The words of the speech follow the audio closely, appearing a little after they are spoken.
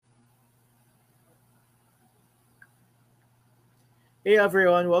Hey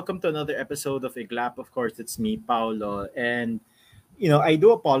everyone, welcome to another episode of Iglap. Of course, it's me, Paolo, and I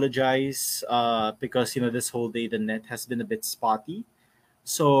do apologize because this whole day the net has been a bit spotty.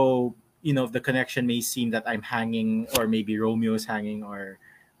 So the connection may seem that I'm hanging, or maybe Romeo is hanging, or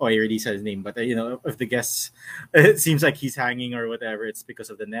I already said his name, but if the guest it seems like he's hanging or whatever, it's because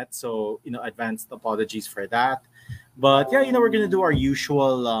of the net. So advanced apologies for that. But yeah, we're gonna do our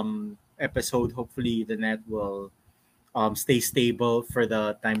usual episode. Hopefully, the net will stay stable for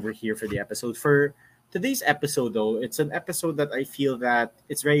the time we're here for the episode. For today's episode, though, it's an episode that I feel that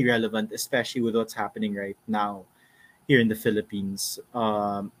it's very relevant, especially with what's happening right now here in the Philippines.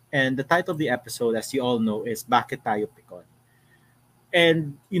 And the title of the episode, as you all know, is Bakit Tayo Pikon?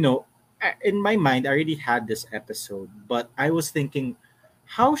 And, in my mind, I already had this episode, but I was thinking,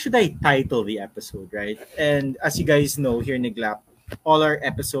 how should I title the episode, right? And as you guys know, here in Iglap, all our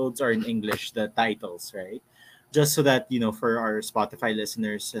episodes are in English, the titles, right? Just so that, for our Spotify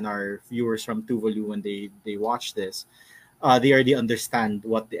listeners and our viewers from Tuvalu, when they watch this, they already understand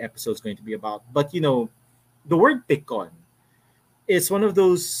what the episode is going to be about. But, the word pikon is one of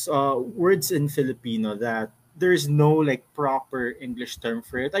those words in Filipino that there's no like proper English term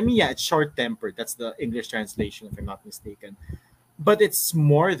for it. I mean, yeah, it's short tempered. That's the English translation, if I'm not mistaken. But it's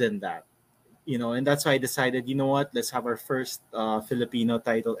more than that, and that's why I decided, what, let's have our first Filipino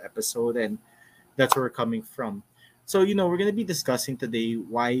title episode, and that's where we're coming from. So, we're going to be discussing today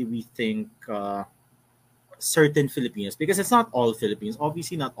why we think certain Filipinos, because it's not all Filipinos.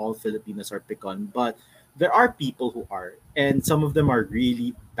 Obviously, not all Filipinos are picon, but there are people who are, and some of them are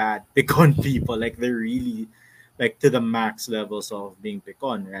really bad picon people. Like they're really like to the max levels of being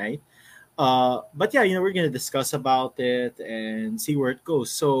picon, right? But yeah, we're gonna discuss about it and see where it goes.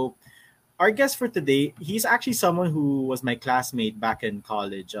 So our guest for today, he's actually someone who was my classmate back in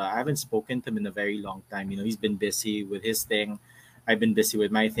college. I haven't spoken to him in a very long time. He's been busy with his thing. I've been busy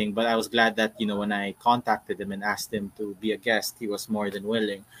with my thing, but I was glad that when I contacted him and asked him to be a guest, he was more than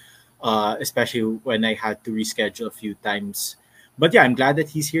willing. Especially when I had to reschedule a few times. But yeah, I'm glad that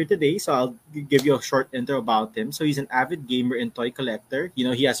he's here today. So I'll give you a short intro about him. So he's an avid gamer and toy collector.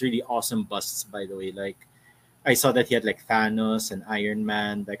 He has really awesome busts, by the way. Like I saw that he had like Thanos and Iron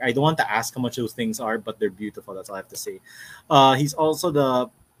Man. Like I don't want to ask how much those things are, but they're beautiful. That's all I have to say. He's also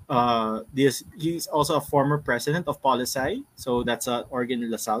he's also a former president of Polisci. So that's an organ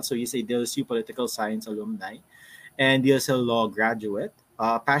in LaSalle. So he's a DSU political science alumni and DSL law graduate.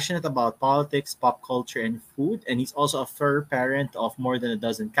 Passionate about politics, pop culture, and food, and he's also a fur parent of more than a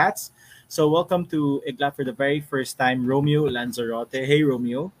dozen cats. So welcome to Igla for the very first time, Romeo Lanzarote. Hey,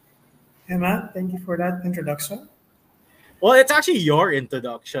 Romeo. Hey Matt, thank you for that introduction. Well, it's actually your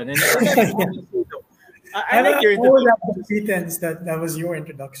introduction, and if I'm Yeah. honest, I I like your always introduction. have the pretense that that was your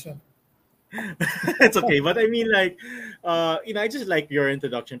introduction. It's okay, but I mean, like, I just like your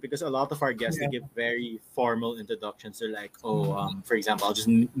introduction because a lot of our guests they Yeah. give very formal introductions. They're like, oh, for example, I'll just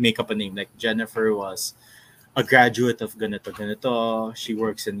make up a name. Like Jennifer was a graduate of ganito ganito. She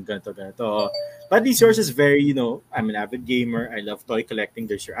works in ganito ganito. But at least yours is very, I'm an avid gamer. I love toy collecting.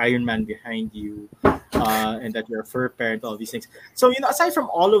 There's your Iron Man behind you, and that you're a fur parent. All these things. So aside from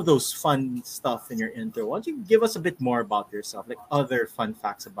all of those fun stuff in your intro, why don't you give us a bit more about yourself, like other fun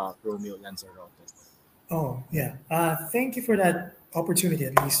facts about Romeo Lanzarote? Oh, yeah. Thank you for that opportunity,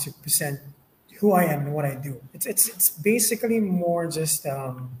 at least, to present who I am and what I do. It's basically more just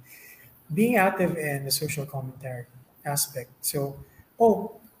being active in the social commentary aspect. So,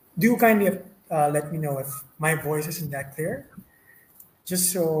 oh, do kindly let me know if my voice isn't that clear,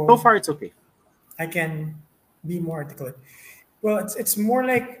 just So so far, it's okay. I can be more articulate. Well, it's more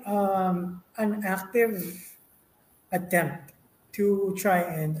like an active attempt to try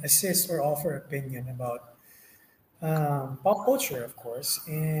and assist or offer opinion about pop culture, of course,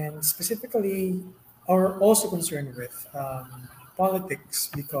 and specifically, or also concerned with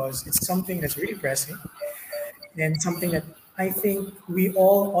politics because it's something that's really pressing and something that I think we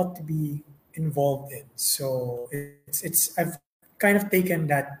all ought to be involved in. So it's I've kind of taken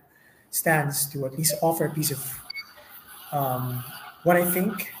that stance to at least offer a piece of um, what I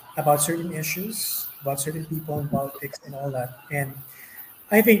think about certain issues, about certain people in politics, and all that. And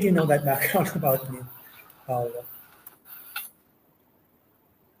I think you know that background about me, Paolo.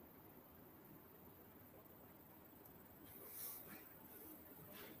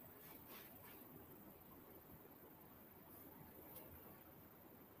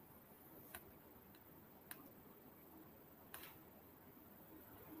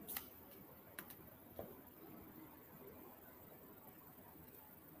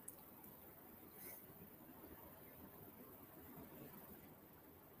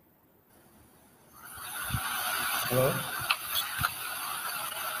 Hello?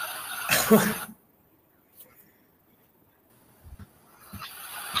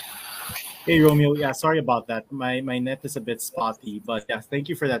 Hey Romeo, yeah, sorry about that. My net is a bit spotty, but yeah, thank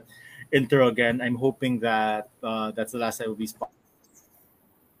you for that intro again. I'm hoping that that's the last I will be spotty.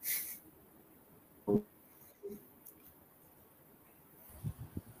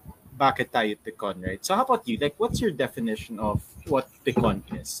 Bakit tayo pikon, right? So how about you? Like, what's your definition of what pikon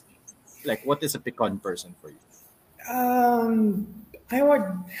is? Like, what is a pikon person for you? I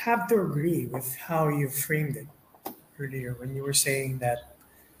would have to agree with how you framed it earlier when you were saying that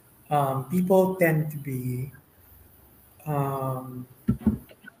people tend to be um,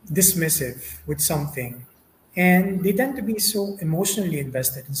 dismissive with something, and they tend to be so emotionally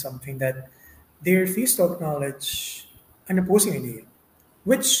invested in something that they refuse to acknowledge an opposing idea,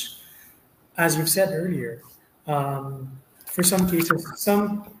 which, as you've said earlier, for some cases,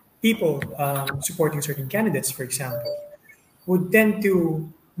 some people supporting certain candidates, for example, would tend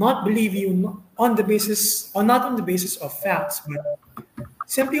to not believe you on the basis, or not on the basis of facts, but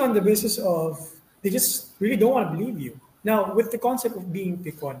simply on the basis of they just really don't want to believe you. Now, with the concept of being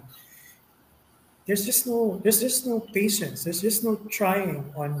picon, there's just no patience. There's just no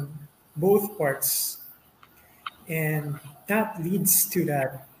trying on both parts, and that leads to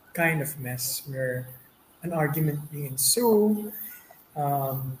that kind of mess where an argument may ensue,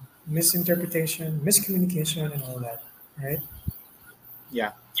 misinterpretation, miscommunication, and all that. Right?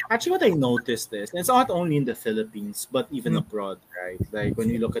 Yeah. Actually, what I noticed is it's not only in the Philippines, but even Mm. abroad, right? Like when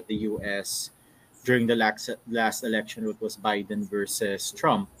you look at the US during the last election, it was Biden versus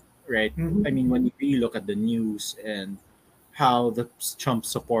Trump, right? I Mhm. mean, when you really look at the news and how the Trump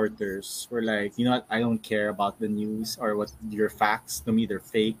supporters were like, you know what, I don't care about the news or what your facts. To me, they're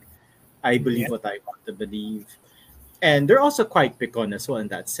fake. I Yeah. believe what I want to believe. And they're also quite picon as well in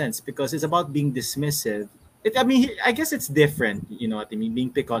that sense because it's about being dismissive. I mean, I guess it's different. You know what I mean?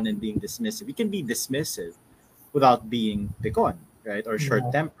 Being picon and being dismissive. You can be dismissive without being picon, right? Or short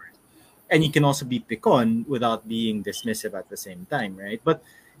Yeah. tempered. And you can also be picon without being dismissive at the same time, right? But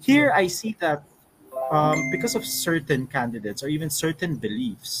here Yeah. I see that because of certain candidates or even certain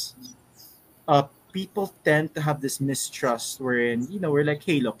beliefs, people tend to have this mistrust wherein we're like,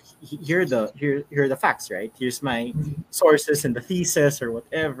 hey, look, here are the facts, right? Here's my Mhm. sources and the thesis or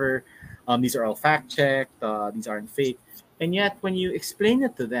whatever. These are all fact checked. These aren't fake. And yet, when you explain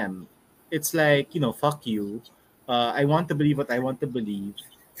it to them, it's like, fuck you. I want to believe what I want to believe,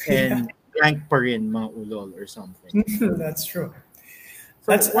 Yeah. and blank pa rin mga ulol or something. That's true.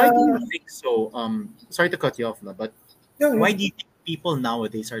 So That's why do you think so? Sorry to cut you off, na, but no, why no. do you think people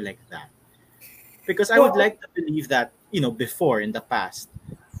nowadays are like that? Because I would Well, like to believe that before in the past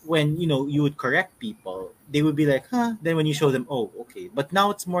when you would correct people, they would be like, huh, then when you show them, oh, okay, but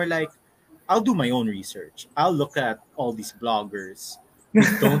now it's more like, I'll do my own research, I'll look at all these bloggers who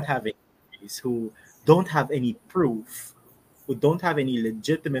don't have any who don't have any proof, who don't have any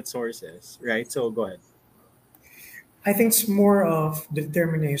legitimate sources, right? So go ahead. I think it's more of the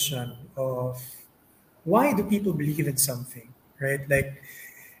determination of why do people believe in something, right? Like,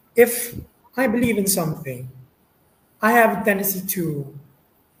 if I believe in something, I have a tendency to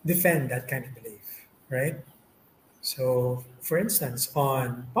defend that kind of belief, right? So, for instance,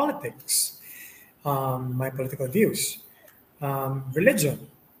 on politics, my political views, religion,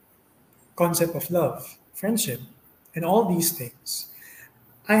 concept of love, friendship, and all these things,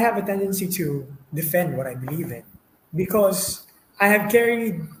 I have a tendency to defend what I believe in because I have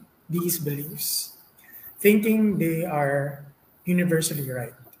carried these beliefs thinking they are universally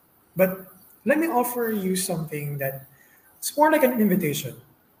right. But let me offer you something that it's more like an invitation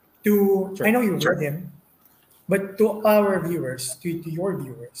to, I Sure. know you've heard him, but to our viewers, to your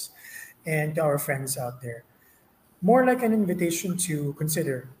viewers, and to our friends out there, more like an invitation to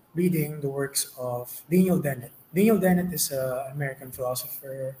consider reading the works of Daniel Dennett. Daniel Dennett is an American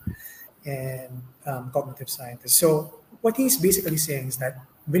philosopher and cognitive scientist. So, what he's basically saying is that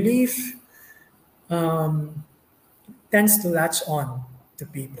belief um, tends to latch on to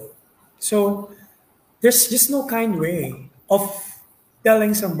people. So, there's just no kind way of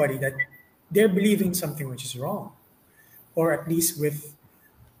telling somebody that they're believing something which is wrong, or at least with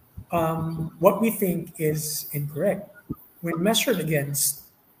what we think is incorrect when measured against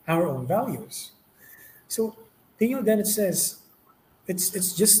our own values. So Daniel Dennett says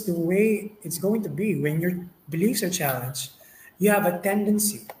it's just the way it's going to be when your beliefs are challenged. You have a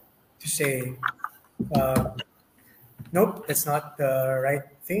tendency to say, "Nope, that's not the right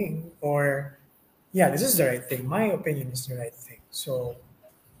thing," or "Yeah, this is the right thing. My opinion is the right thing." So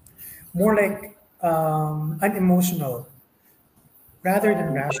more like an emotional rather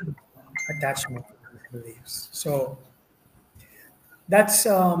than rational attachment to these beliefs. So That's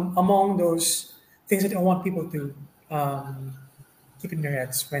among those things that I want people to um, keep in their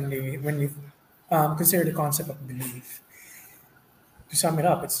heads when we consider the concept of belief. To sum it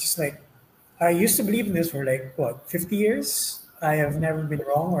up, it's just like I used to believe in this for like what 50 years. I have never been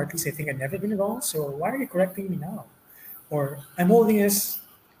wrong, or at least I think I've never been wrong. So why are you correcting me now? Or I'm holding this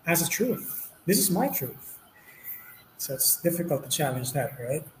as a truth. This is my truth. So it's difficult to challenge that,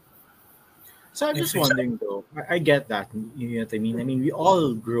 right? So I'm I just think. wondering though, I get that. You know what I mean? I mean, we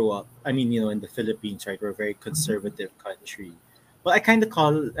all grew up. I mean, in the Philippines, right? We're a very conservative country. But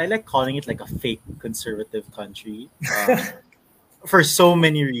I like calling it like a fake conservative country. For so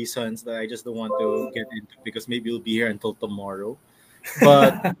many reasons that I just don't want to get into because maybe we'll be here until tomorrow.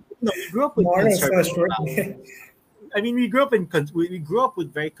 But we grew up with More is so conservative short. values. I mean, we grew up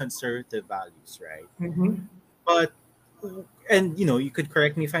with very conservative values, right? Mm-hmm. But and you could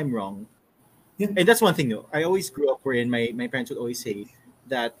correct me if I'm wrong. Yeah. And that's one thing though. I always grew up wherein my parents would always say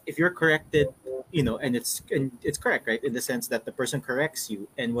that if you're corrected, and it's correct, right? In the sense that the person corrects you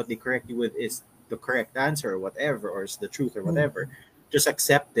and what they correct you with is the correct answer or whatever, or it's the truth or whatever. Mm. Just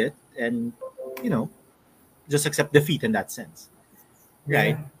accept it and you know, just accept defeat in that sense. Yeah.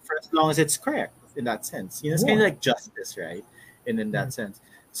 Right? For as long as it's correct in that sense. It's kind Yeah. of like justice, right? And in Mm. that sense.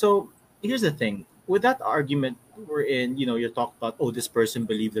 So here's the thing. With that argument we're in, you're talking about, oh, this person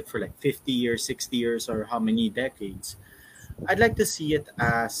believed it for like 50 years, 60 years, or how many decades. I'd like to see it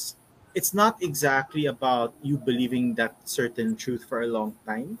as it's not exactly about you believing that certain truth for a long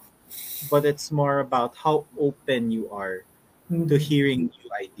time, but it's more about how open you are to Mm. hearing new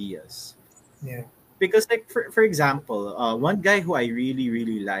ideas. Yeah. Because like for example, one guy who I really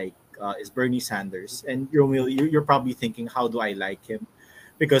really like is Bernie Sanders, and you're probably thinking, how do I like him?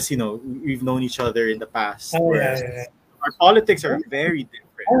 Because we've known each other in the past, Oh yeah, whereas yeah, yeah. our politics are very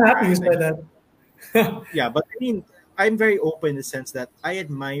different, I'm happy you right? said that. Yeah, but I mean, I'm very open in the sense that I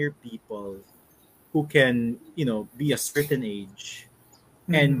admire people who can be a certain age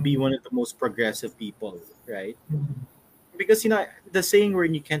and Mhm. be one of the most progressive people, right? Mhm. Because the saying where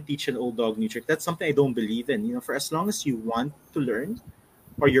you can't teach an old dog new trick, that's something I don't believe in. For as long as you want to learn,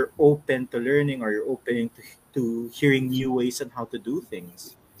 or you're open to learning, or you're open to hearing new ways on how to do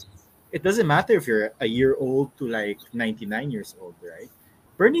things, it doesn't matter if you're a year old to like 99 years old, right?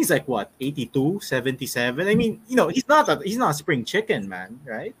 Bernie's like what, 82, 77? I mean, he's not a spring chicken, man,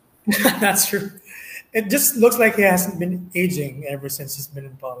 right? That's true. It just looks like he hasn't been aging ever since he's been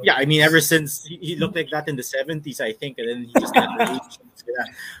in Yeah, I mean, ever politics. since he looked like that in the 70s, I think, and then he just never aged. Yeah.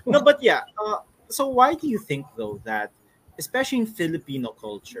 No, but yeah. So why do you think though that, especially in Filipino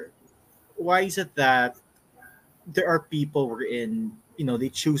culture, why is it that there are people wherein they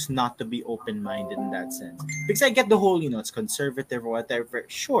choose not to be open minded in that sense? Because I get the whole it's conservative or whatever,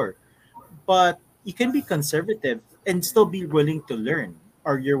 sure, but you can be conservative and still be willing to learn,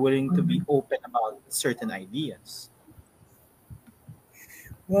 or you're willing to be Mhm. open about certain ideas.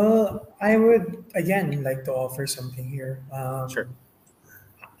 Well, I would again like to offer something here. Sure.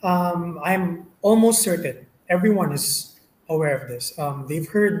 I'm almost certain everyone is aware of this. They've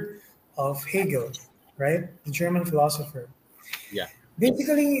heard of Hegel, right? The German philosopher. Yeah.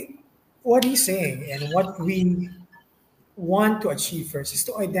 Basically, what he's saying and what we want to achieve first is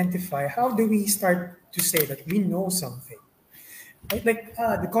to identify how do we start to say that we know something, right? Like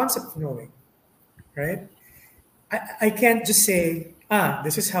the concept of knowing, right? I can't just say,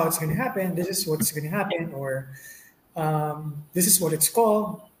 this is how it's going to happen, this is what's going to happen, or this is what it's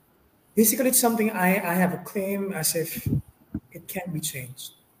called. Basically, it's something I have a claim as if it can't be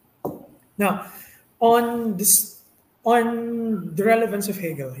changed. Now, on this, on the relevance of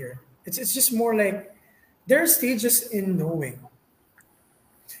Hegel here, it's just more like there are stages in knowing,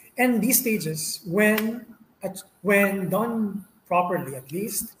 and these stages, when done properly, at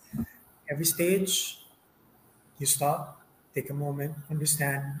least every stage, you stop, take a moment,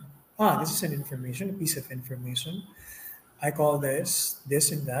 understand. This is an information, a piece of information. I call this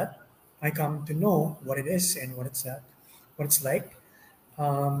and that. I come to know what it is and what it's like.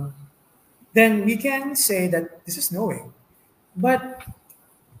 Um, then we can say that this is knowing. But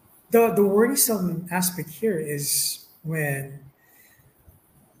the worrisome aspect here is when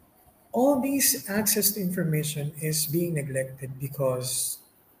all these access to information is being neglected because,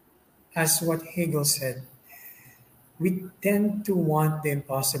 as what Hegel said, we tend to want the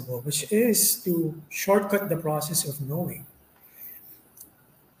impossible, which is to shortcut the process of knowing.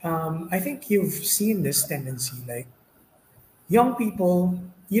 I think you've seen this tendency, like young people,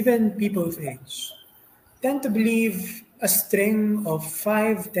 even people of age, tend to believe a string of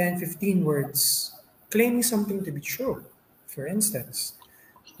 5, 10, 15 words claiming something to be true. For instance,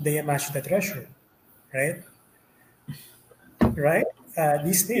 they imagine a treasure, right? Right?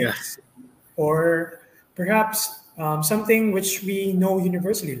 these Yeah. things, or perhaps something which we know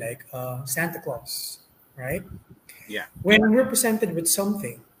universally, like Santa Claus, right? Yeah. When we're presented with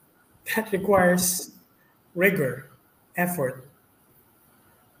something that requires rigor, effort,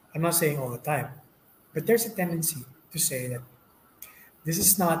 I'm not saying all the time, but there's a tendency to say that this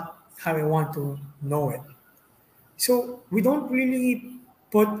is not how I want to know it. So we don't really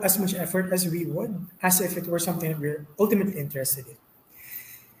put as much effort as we would, as if it were something that we're ultimately interested in.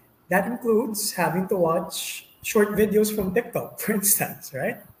 That includes having to watch short videos from TikTok, for instance,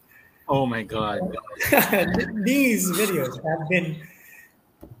 right? Oh my god. These videos have been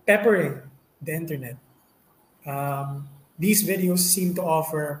peppering the internet. These videos seem to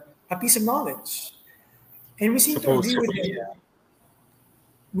offer a piece of knowledge, and Supposedly, yeah.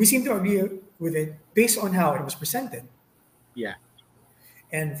 we seem to agree with it based on how it was presented. Yeah.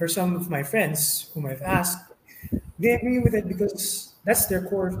 And for some of my friends whom I've asked, they agree with it because that's their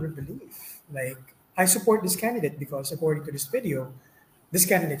core of their belief. Like, I support this candidate because according to this video, this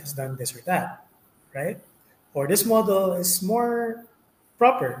candidate has done this or that, right? Or this model is more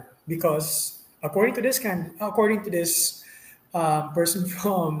proper because according to this person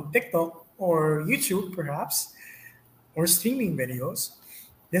from TikTok or YouTube, perhaps, or streaming videos,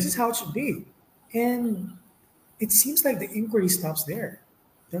 this is how it should be. And it seems like the inquiry stops there,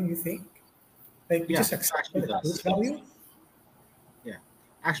 don't you think? Like we Yeah. just It accept actually it at face does. value. Yeah.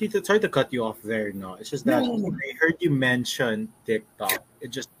 Actually, sorry to cut you off there. No, it's just No, that no, no. I heard you mention TikTok. It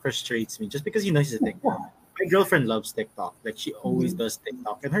just frustrates me. Just because here's the thing. My girlfriend loves TikTok. Like she always Mhm. does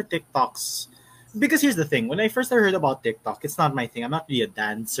TikTok, and her TikToks. Because here's the thing. When I first heard about TikTok, it's not my thing. I'm not really a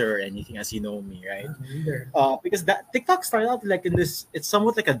dancer or anything, as you know me, right? Either. Because that TikTok started out like in this. It's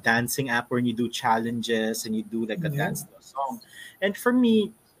somewhat like a dancing app where you do challenges and you do like a Yeah. dance to a song. And for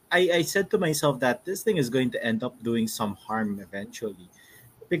me, I said to myself that this thing is going to end up doing some harm eventually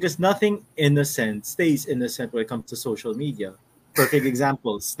because nothing innocent stays innocent when it comes to social media. Perfect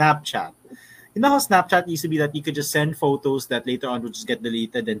example, Snapchat. You know how Snapchat used to be that you could just send photos that later on would just get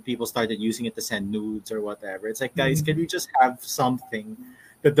deleted and people started using it to send nudes or whatever. It's like, guys, can Mhm. we just have something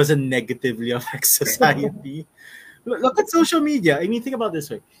that doesn't negatively affect society? Look at social media. I mean, think about it this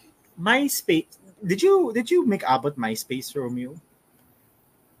way. MySpace. Did you make Abbott MySpace, Romeo?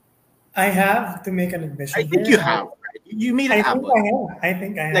 I have to make an I admission think here. you have, right? You made an I think Abbott. I have. I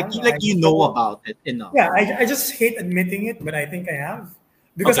think I Like have. like you know about it enough. Yeah, I just hate admitting it, but I think I have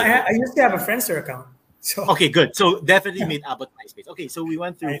because Okay, good. I used to have a Friendster account, so Okay, good. So definitely made Abbott MySpace. Okay, so we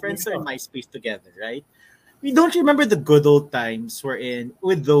went through I think Friendster and so. MySpace together, right? We don't remember the good old times we're in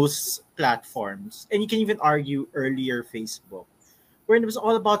with those platforms, and you can even argue earlier Facebook, where it was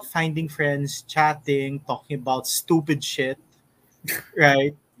all about finding friends, chatting, talking about stupid shit,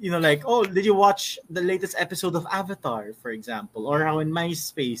 right? Like, oh, did you watch the latest episode of Avatar, for example, or how in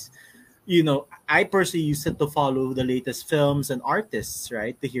MySpace, I personally used it to follow the latest films and artists,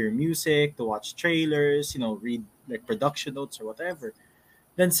 right? To hear music, to watch trailers, read like production notes or whatever.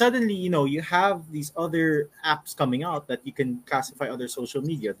 Then suddenly, you have these other apps coming out that you can classify other social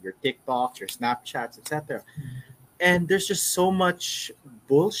media, your TikToks, your Snapchats, etc. And there's just so much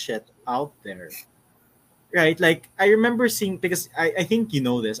bullshit out there. Right, like I remember seeing because I think you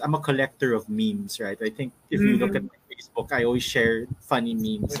know this. I'm a collector of memes, right? I think if you look at Hmm. my Facebook, I always share funny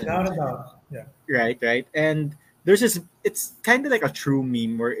memes and Without a doubt. Yeah. right. And there's this. It's kind of like a true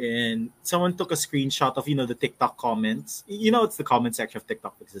meme wherein someone took a screenshot of the TikTok comments. It's the comment section of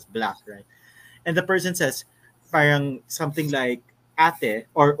TikTok because it's black, right? And the person says, parang something like ate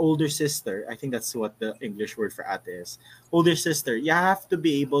or older sister. I think that's what the English word for ate is. Older sister. You have to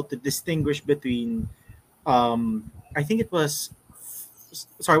be able to distinguish between I think it was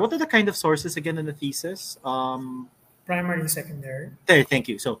sorry, what are the kind of sources again in the thesis? Primary, secondary. There, thank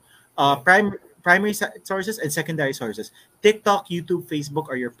you. So Yeah. primary sources and secondary sources. TikTok, YouTube, Facebook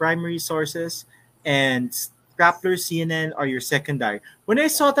are your primary sources, and Rappler, CNN are your secondary. When I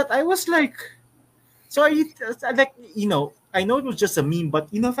saw that, I was like, so are you like I know it was just a meme, but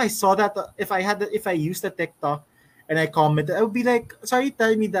if I saw that, if I used the TikTok and I commented, I would be like, so are you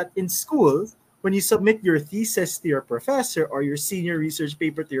telling me that in school, when you submit your thesis to your professor or your senior research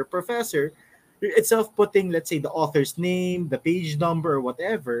paper to your professor, instead of putting, let's say, the author's name, the page number, or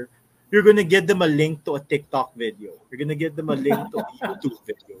whatever, you're gonna get them a link to a TikTok video. You're gonna get them a link to a YouTube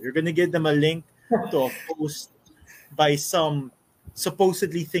video. You're gonna get them a link to a post by some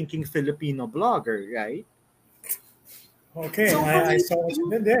supposedly thinking Filipino blogger, right? Okay, So for I me, saw what you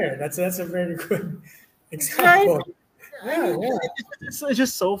did there. That's a very good right? example. I Yeah, mean, yeah. it's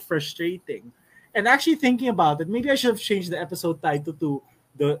just so frustrating. And actually thinking about it, maybe I should have changed the episode title to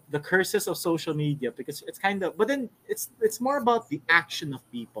the curses of social media, because it's kind of, but then it's more about the action of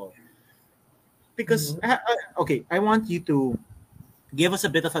people. Because Mhm. okay, I want you to give us a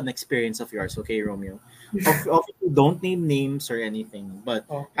bit of an experience of yours, okay, Romeo? Of don't name names or anything, but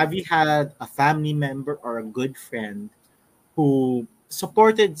Okay. have you had a family member or a good friend who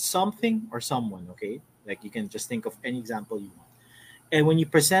supported something or someone, okay? Like, you can just think of any example you want. And when you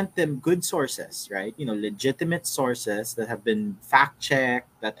present them good sources, right? Legitimate sources that have been fact checked,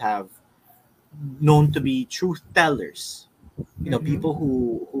 that have known to be truth tellers, Hmm. people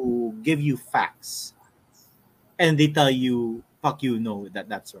who give you facts, and they tell you, fuck you, no,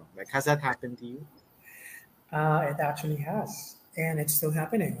 that's wrong. Like, has that happened to you? It actually has, and it's still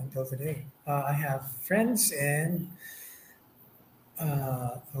happening until today. I have friends, and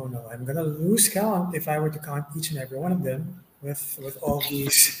oh no, I'm gonna lose count if I were to count each and every one of them with all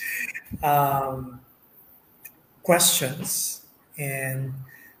these um, questions and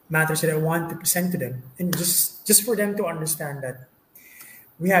matters that I want to present to them, and just for them to understand that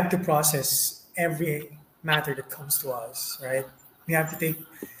we have to process every matter that comes to us, right? We have to take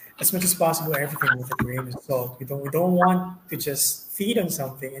as much as possible everything with a grain of salt. We don't want to just feed on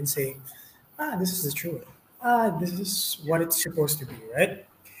something and say, this is the truth. This is what it's supposed to be, right?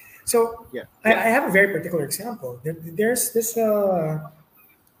 So Yeah. I have a very particular example. There's this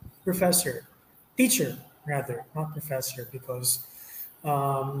professor, teacher rather, not professor, because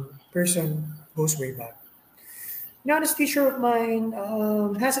person goes way back. Now, this teacher of mine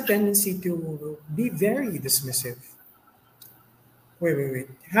has a tendency to be very dismissive. Wait.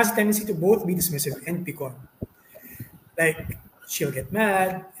 Has a tendency to both be dismissive and pick on. Like, she'll get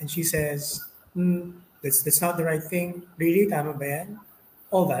mad and she says, that's not the right thing. Really, tama ba yan?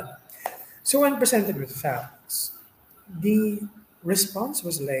 All that. So when presented with facts, the response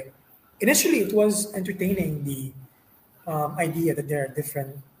was like, initially it was entertaining the idea that there are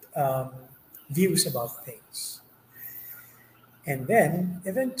different um, views about things. And then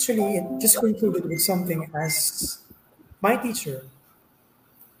eventually it just concluded with something as my teacher,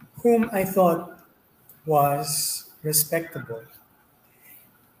 whom I thought was respectable,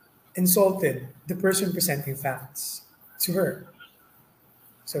 insulted the person presenting facts to her.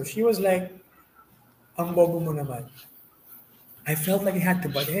 So she was like, ang bobo mo naman. I felt like I had to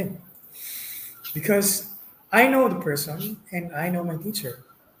butt in because I know the person and I know my teacher.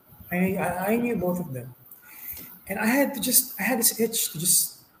 I knew both of them. And I had this itch to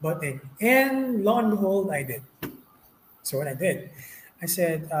just butt in. And lo and behold, I did. So what I did, I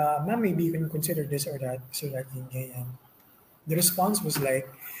said, ma'am, maybe you can consider this or that so that yung ganyan. The response was like,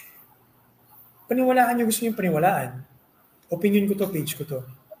 paniwalaan niyo gusto niyo paniwalaan. Opinion ko to, page ko to.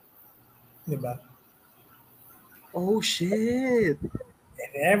 Di ba? Oh shit.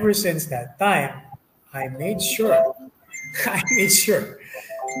 And ever since that time, I made sure, I made sure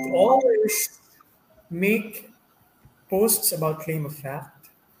to always make posts about claim of fact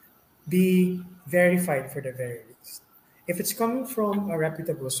be verified for the very least. If it's coming from a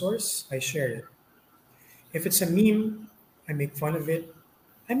reputable source, I share it. If it's a meme, I make fun of it.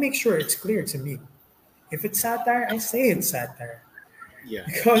 I make sure it's clear it's a meme. If it's satire, I say it's satire. Yeah.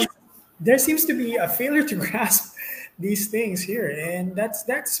 Because there seems to be a failure to grasp these things here. And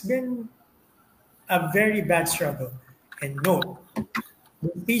that's been a very bad struggle. And no,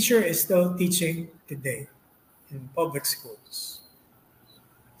 the teacher is still teaching today in public schools.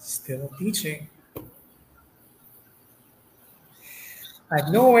 Still teaching. I have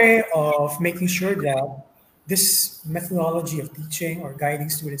no way of making sure that this methodology of teaching or guiding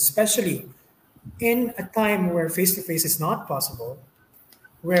students, especially in a time where face to face is not possible,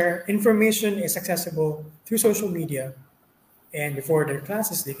 where information is accessible through social media, and before their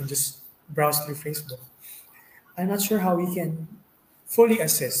classes, they can just browse through Facebook. I'm not sure how we can fully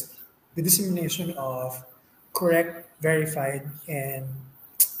assist the dissemination of correct, verified, and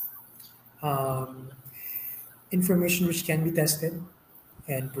um, information which can be tested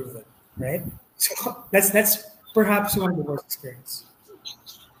and proven, right? So that's perhaps one of the worst experience.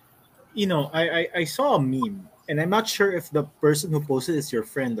 I saw a meme, and I'm not sure if the person who posted is your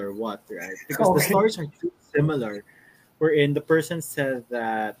friend or what, right? Because the Okay. stories are too similar. Wherein the person said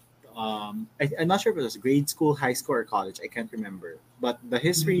that, I'm not sure if it was grade school, high school, or college. I can't remember. But the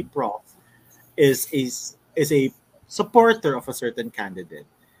history prof is a supporter of a certain candidate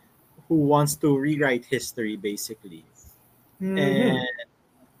who wants to rewrite history, basically. And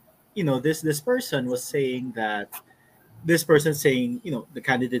Mm-hmm. this person was saying that, this person saying, the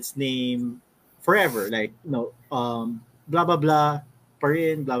candidate's name forever, like, blah blah blah,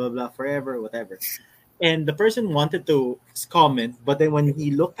 parin, blah blah blah, forever, whatever. And the person wanted to comment, but then when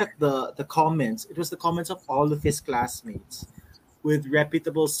he looked at the comments, it was the comments of all of his classmates with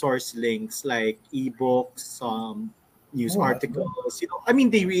reputable source links like ebooks, news Oh, that's good. articles. I mean,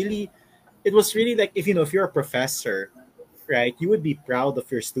 it was really like, if you're a professor, right, you would be proud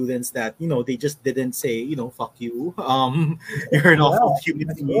of your students that they just didn't say, fuck you, you're an Yeah, awful human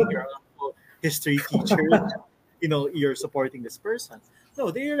that's being, you're good. an awful history teacher, you're supporting this person.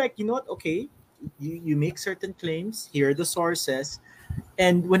 No, they're like, okay, you make certain claims, here are the sources.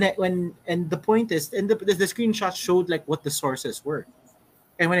 And and the point is, and the screenshot showed like what the sources were.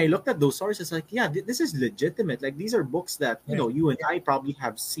 And when I looked at those sources, like, yeah, this is legitimate. Like, these are books that Right. you and I probably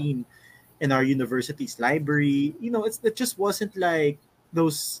have seen in our university's library. It just wasn't like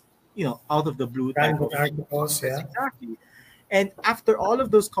those out of the blue type Random of articles, sources. yeah. Exactly. And after all of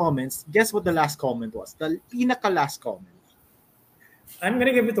those comments, guess what the last comment was? The pinaka last comment. I'm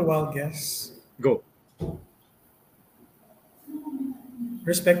gonna give it a wild guess. Go.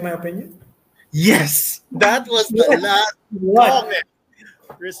 Respect my opinion. Yes, that was the last What? comment.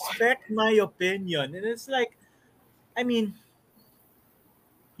 Respect my opinion. And it's like, I mean,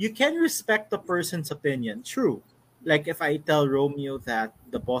 you can respect a person's opinion. True. Like, if I tell Romeo that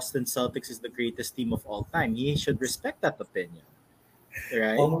the Boston Celtics is the greatest team of all time, he should respect that opinion,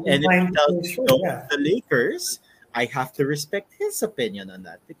 right? Almost And if he inclined tells to me sure, no, yeah. the Lakers, I have to respect his opinion on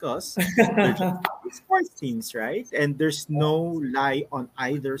that because they're just sports teams, right? And there's no lie on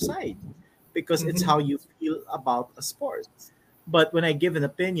either side because it's Mhm. how you feel about a sport. But when I give an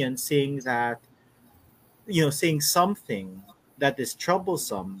opinion saying that, saying something that is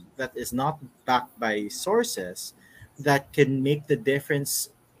troublesome, that is not backed by sources, that can make the difference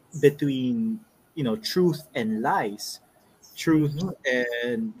between, truth and lies, truth Mhm.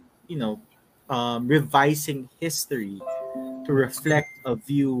 and, revising history to reflect a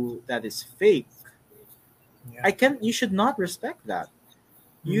view that is fake. Yeah. You should not respect that.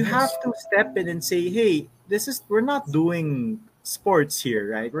 You Yes. have to step in and say, hey, we're not doing sports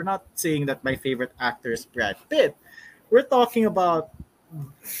here, right? We're not saying that my favorite actor is Brad Pitt. We're talking about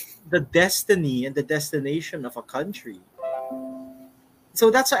the destiny and the destination of a country. So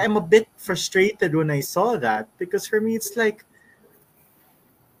that's why I'm a bit frustrated when I saw that, because for me it's like,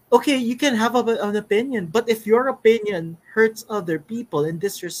 okay, you can have an opinion, but if your opinion hurts other people and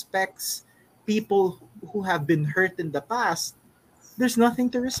disrespects people who have been hurt in the past, there's nothing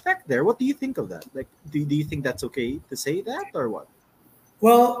to respect there. What do you think of that? Like, do you think that's okay to say that, or what?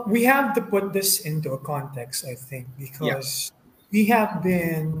 Well, we have to put this into a context, I think, Yeah. because we have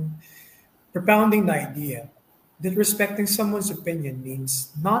been propounding the idea that respecting someone's opinion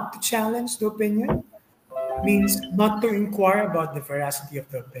means not to challenge the opinion, means not to inquire about the veracity of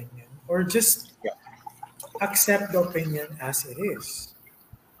the opinion, or just Yeah. accept the opinion as it is.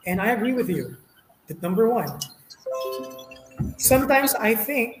 And I agree with you that number one, sometimes I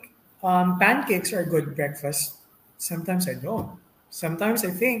think pancakes are good breakfast. Sometimes I don't. Sometimes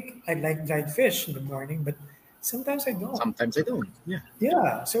I think I like dried fish in the morning, but sometimes I don't. Sometimes I don't. Yeah.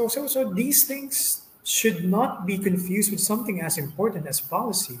 Yeah. So these things should not be confused with something as important as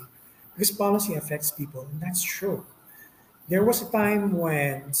policy, because policy affects people, and that's true. There was a time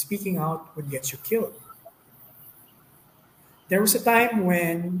when speaking out would get you killed. There was a time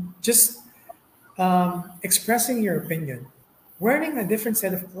when just expressing your opinion, wearing a different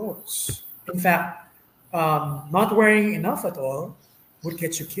set of clothes. In fact, not wearing enough at all would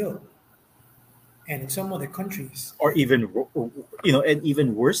get you killed. And in some other countries, Or even, and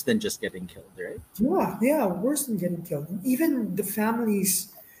even worse than just getting killed, right? yeah, worse than getting killed. Even the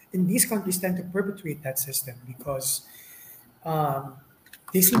families in these countries tend to perpetuate that system because um,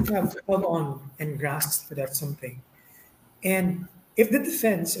 they seem to have held on and grasped for that something. And if the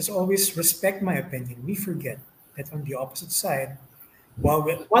defense is always respect my opinion, we forget that on the opposite side, while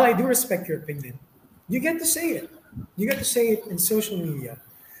I do respect your opinion, you get to say it. You get to say it in social media.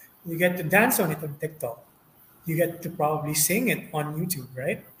 You get to dance on it on TikTok. You get to probably sing it on YouTube,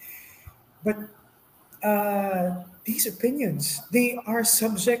 right? But these opinions, they are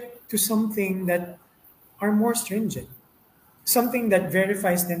subject to something that are more stringent, something that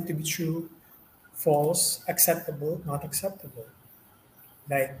verifies them to be true, false, acceptable, not acceptable.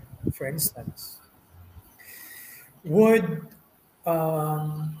 Like, for instance, would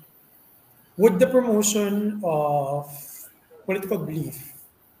um, would the promotion of political belief,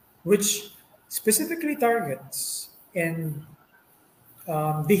 which specifically targets and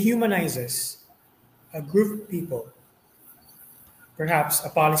dehumanizes a group of people, perhaps a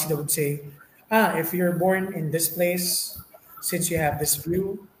policy that would say, if you're born in this place, since you have this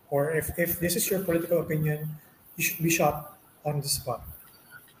view, or if this is your political opinion, you should be shot on the spot.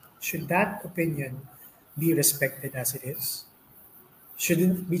 Should that opinion be respected as it is?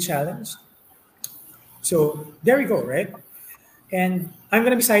 Shouldn't it be challenged? So there we go, right? And I'm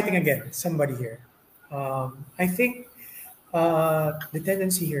going to be citing again somebody here. I think the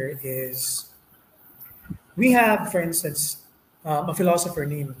tendency here is we have, for instance, a philosopher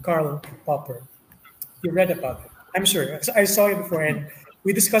named Karl Popper. You read about it, I'm sure. I saw it before, and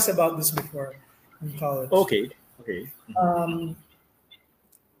we discussed about this before in college. Okay. Okay. Um,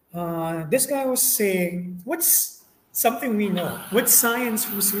 this guy was saying, "What's something we know? What's science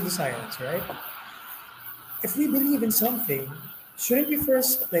from pseudoscience, right? If we believe in something, shouldn't we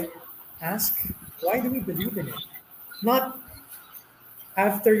first like ask why do we believe in it? Not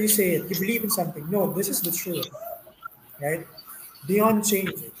after you say it, you believe in something. No, this is the truth, right? Beyond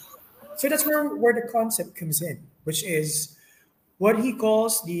changing. So that's where the concept comes in, which is what he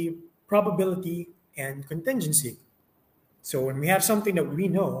calls the probability and contingency. So when we have something that we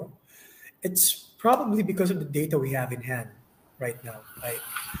know, it's probably because of the data we have in hand right now.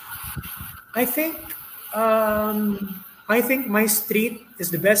 I think I think my street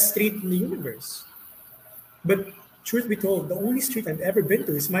is the best street in the universe. But truth be told, the only street I've ever been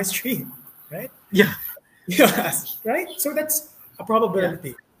to is my street, right? Yeah. Yes, right? So that's a Yeah.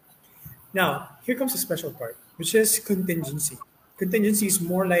 probability. Now, here comes the special part, which is contingency. Contingency is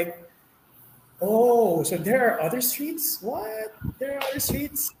more like, oh, so there are other streets? What? There are other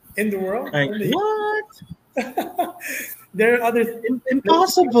streets in the world? Like what? There are other. No,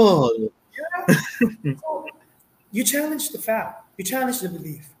 Impossible. so you challenge the fact, you challenge the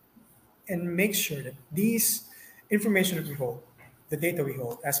belief, and make sure that these information that we hold, the data we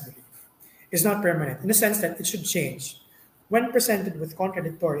hold as belief, is not permanent in the sense that it should change when presented with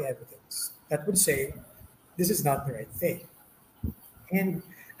contradictory evidence that would say this is not the right thing. And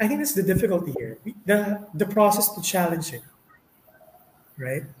I think that's the difficulty here, the process to challenge it,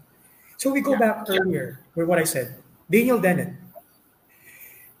 right? So we go Yeah. back earlier with what I said. Daniel Dennett,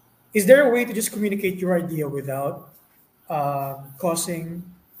 is there a way to just communicate your idea without causing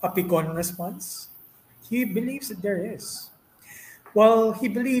a pick-on response? He believes that there is. Well, he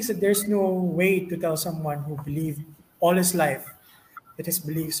believes that there's no way to tell someone who believed all his life that his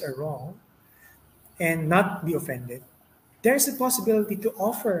beliefs are wrong and not be offended. There's a possibility to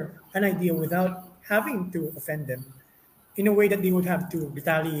offer an idea without having to offend them in a way that they would have to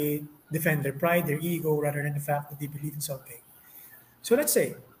retaliate, defend their pride, their ego, rather than the fact that they believe in something. So let's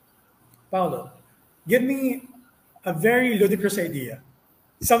say, Paolo, give me a very ludicrous idea,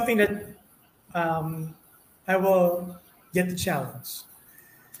 something that um, I will get the challenge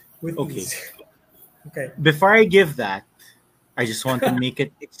with Okay. ease. Okay. Before I give that, I just want to make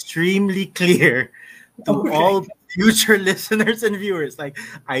it extremely clear to Okay. all future listeners and viewers. Like,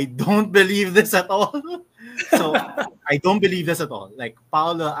 I don't believe this at all. So, I don't believe this at all. Like,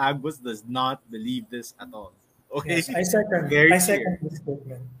 Paolo Agus does not believe this at all. Okay? Yes, I second. Very I clear. second this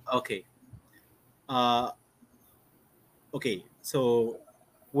statement. Okay. Uh, okay. So,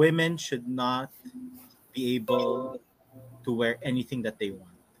 women should not be able to wear anything that they want.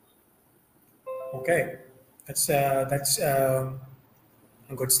 Okay, that's a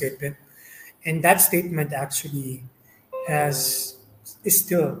good statement, and that statement actually has is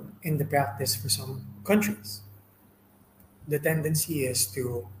still in the practice for some countries. The tendency is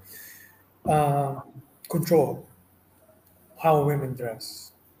to um, control how women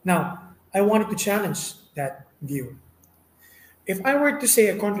dress. Now, I wanted to challenge that view. If I were to say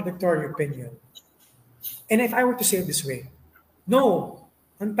a contradictory opinion, and if I were to say it this way, no,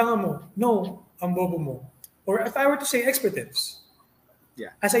 ang tanga mo, no, ang bobo mo, or if I were to say expletives, Yeah.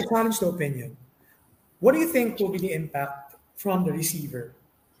 as I challenge the opinion, what do you think will be the impact from the receiver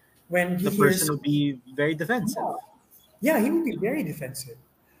when he The person hears, will be very defensive. yeah, he will be very defensive.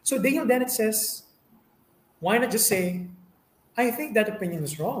 So Daniel Dennett says, why not just say, I think that opinion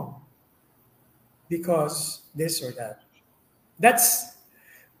is wrong because this or that. That's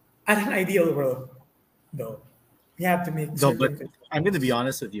at an ideal world, though. We have to make No, but certain I'm going to be conditions.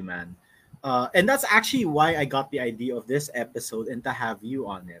 honest with you, man. And that's actually why I got the idea of this episode and to have you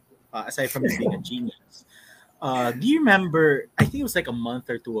on it. Aside from you being a genius, do you remember? I think it was like a month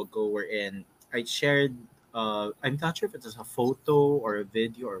or two ago, wherein I shared. I'm not sure if it was a photo or a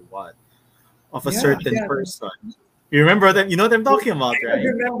video or what of a Yeah, certain yeah. person. You remember them? You know what I'm talking about, I right?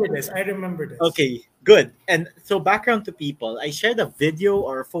 remember this. I remember this. Okay, good. And so, background to people, I shared a video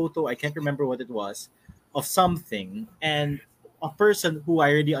or a photo, I can't remember what it was, of something, and a person who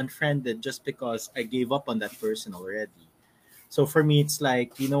I already unfriended just because I gave up on that person already. So, for me, it's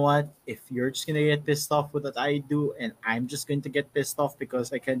like, you know what? If you're just going to get pissed off with what I do, and I'm just going to get pissed off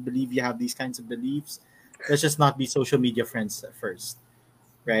because I can't believe you have these kinds of beliefs, let's just not be social media friends at first,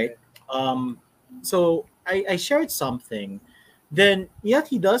 right? Okay. Um, so I shared something. Then yet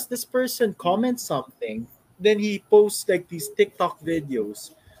he does. This person comments something. then he posts like these TikTok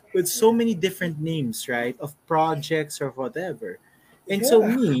videos with so many different names, right, of projects or whatever. And so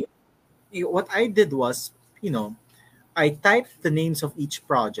Yeah. me, what I did was, you know, I typed the names of each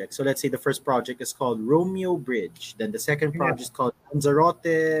project. So let's say the first project is called Romeo Bridge, then the second Yeah. project is called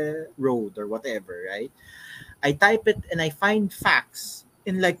Lanzarote Road or whatever, right? I type it and I find facts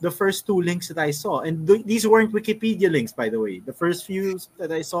in like the first two links that I saw. And these weren't Wikipedia links, by the way. The first few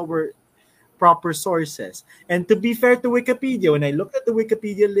that I saw were proper sources. And to be fair to Wikipedia, when I looked at the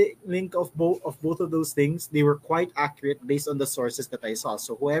Wikipedia link of both of those things, they were quite accurate based on the sources that I saw.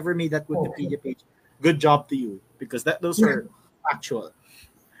 So whoever made that Okay. Wikipedia page, good job to you because that those are actual.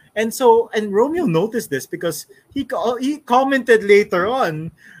 And so and Romeo noticed this because he commented later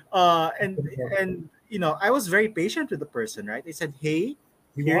on, and I was very patient with the person, right? I said, "Hey,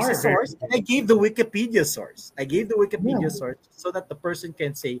 You here's a are very source," and I gave the Wikipedia source. I gave the yeah. Wikipedia source so that the person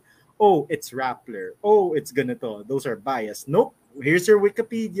can say, "Oh, it's Rappler. Oh, it's ganito. Those are biased." Nope. Here's your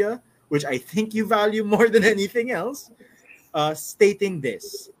Wikipedia, which I think you value more than anything else, stating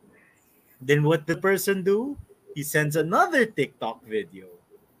this. Then what the person do? He sends another TikTok video.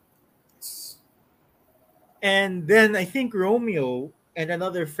 And then I think Romeo and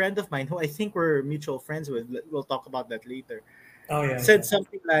another friend of mine, who I think we're mutual friends with, we'll talk about that later, Oh yeah, said yeah.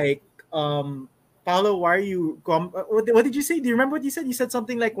 something like, Paolo, why are you, what did you say? Do you remember what you said? You said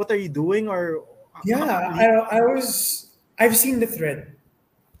something like, what are you doing? Or, Yeah, I've seen the thread.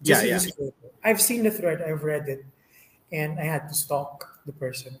 yeah, Just a yeah, disclosure. I've seen the thread, I've read it, and I had to stalk the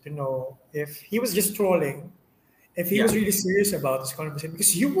person to know if he was just trolling, if he yeah, was really serious about this conversation,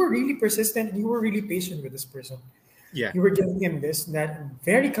 because you were really persistent and you were really patient with this person. yeah. You were giving him this and that,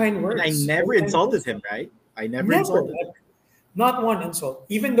 very kind And I words, never very kind insulted words. him, right? I never Never, insulted him. not one insult.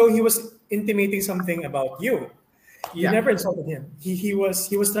 Even though he was intimating something about you, you Yeah, never insulted him. He was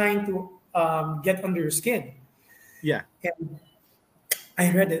trying to get under your skin. yeah. And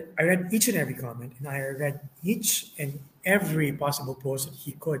I read it. I read each and every comment, and I read each and every possible post that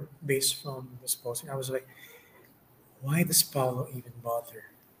he could based from this post. And I was like, why does Paulo even bother?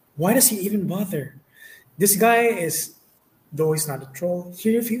 Why does he even bother? This guy is, though he's not a troll,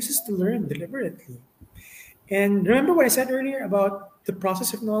 he refuses to learn deliberately. And remember what I said earlier about the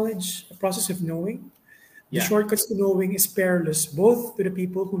process of knowledge, the process of knowing? The Yeah. shortcuts to knowing is perilous both to the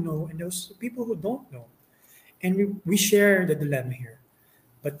people who know and those people who don't know. And we share the dilemma here.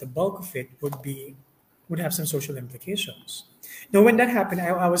 But the bulk of it would have some social implications. Now, when that happened,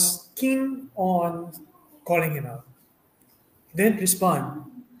 I was keen on calling him out. He didn't respond.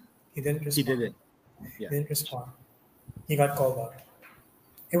 He didn't He respond. didn't. Yeah. He didn't respond. He got called out.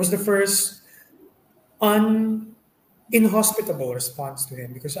 It was the first inhospitable response to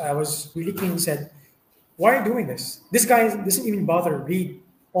him because I was really keen and said, why are you doing this? This guy doesn't even bother read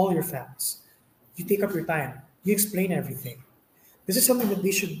all your facts. You take up your time. You explain everything. This is something that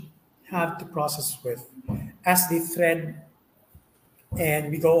they should have to process with as they thread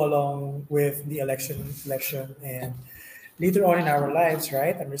and we go along with the election and later on in our lives,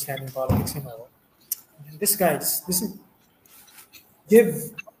 right? Understanding politics and all. And this guy just doesn't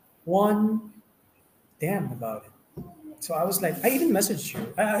give one damn about it. So I was like, I even messaged you.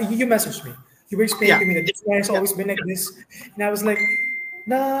 You messaged me. You were explaining Yeah. to me that this guy has Yeah. always been like this, and I was like,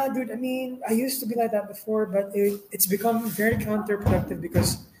 nah, dude. I mean, I used to be like that before, but it's become very counterproductive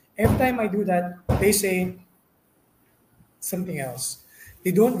because every time I do that, they say something else.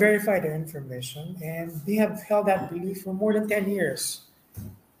 They don't verify their information, and they have held that belief for more than 10 years,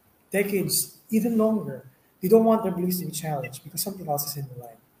 decades, even longer. They don't want their beliefs to be challenged because something else is in the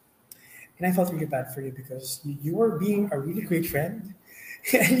line. And I felt really bad for you because you were being a really great friend,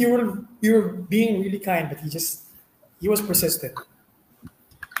 and you were being really kind, but he was persistent.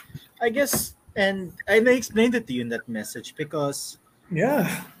 I guess, and I explained it to you in that message because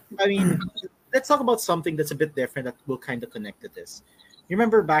Yeah, I mean, let's talk about something that's a bit different that will kind of connect to this. You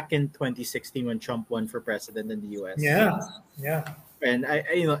remember back in 2016 when Trump won for president in the US? yeah, yeah, And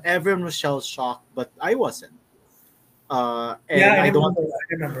everyone was shell shocked, but I wasn't. yeah. And I I don't, remember.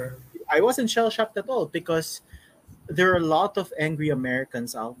 I remember. I wasn't shell shocked at all because there are a lot of angry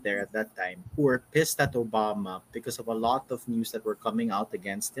Americans out there at that time who were pissed at Obama because of a lot of news that were coming out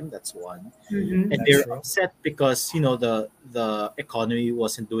against him. That's one, and That's they're true. upset because the economy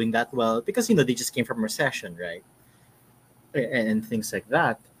wasn't doing that well because they just came from recession, right? And things like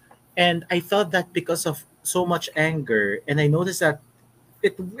that. And I felt that because of so much anger, and I noticed that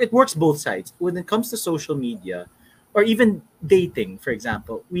it works both sides. When it comes to social media or even dating, for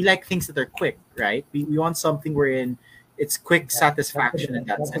example, we like things that are quick, right? We want something wherein it's quick satisfaction in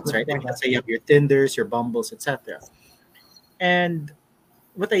that That's a sense, right? good I point. mean, let's say you have your Tinders, your Bumbles, etc. And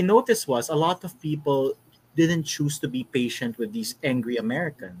what I noticed was a lot of people. didn't choose to be patient with these angry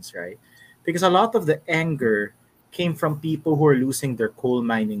Americans, right? Because a lot of the anger came from people who are losing their coal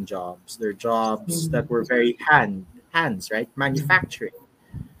mining jobs, their jobs that were very hands, right? Manufacturing.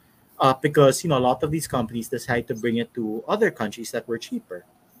 Because a lot of these companies decide to bring it to other countries that were cheaper,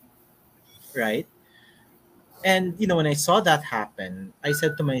 right? And when I saw that happen, I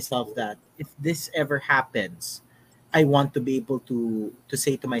said to myself that if this ever happens, I want to be able to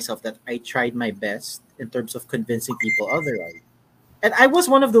say to myself that I tried my best in terms of convincing people otherwise. And I was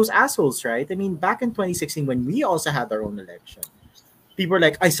one of those assholes, right? I mean, back in 2016 when we also had our own election, people were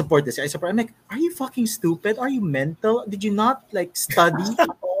like, I support this, I support. I'm like, are you fucking stupid? Are you mental? Did you not like study at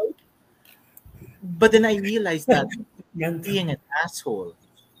all? But then I realized that Mental. being an asshole,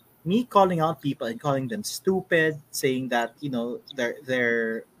 me calling out people and calling them stupid, saying that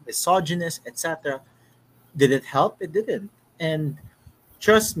they're misogynist, etc. Did it help? It didn't. And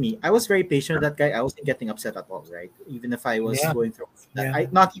trust me, I was very patient with that guy. I wasn't getting upset at all, right? Even if I was Yeah, going through that, yeah. I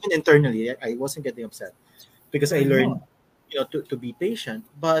not even internally, I wasn't getting upset because I I learned, know. to be patient.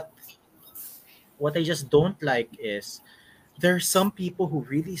 But what I just don't like is there are some people who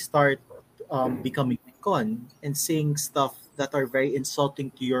really start becoming con and saying stuff that are very insulting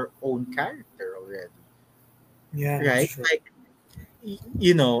to your own character already, Yeah, that's right? true. Like,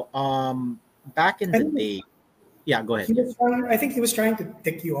 back in I the think day, yeah, go ahead, he yeah. was trying. I think he was trying to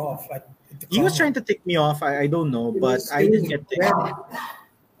tick you off at the He was trying comment. to tick me off. I don't know, It but was. It was red.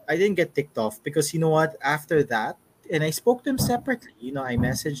 I didn't get ticked off because you know what? After that, and I spoke to him separately. I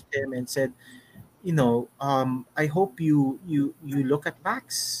messaged him and said, I hope you look at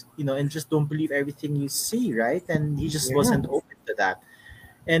Max, and just don't believe everything you see, right? And he just Yeah. wasn't open to that,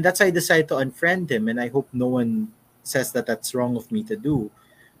 and that's why I decided to unfriend him. And I hope no one says that that's wrong of me to do.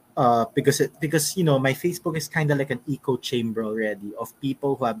 Because my Facebook is kind of like an echo chamber already of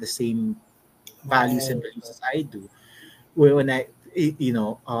people who have the same values and Oh, beliefs as I do. When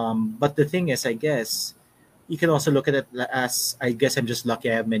but the thing is, I guess you can also look at it as, I guess I'm just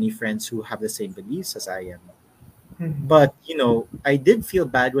lucky I have many friends who have the same beliefs as I am. mhm. But I did feel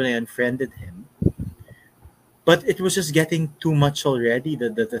bad when I unfriended him. But it was just getting too much already.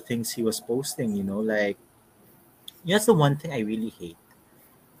 The things he was posting, like that's the one thing I really hate.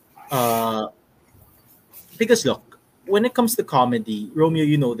 Uh, because look, when it comes to comedy, Romeo,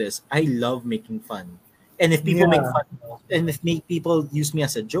 you know this. I love making fun, and if people make Yeah. fun, and if make people use me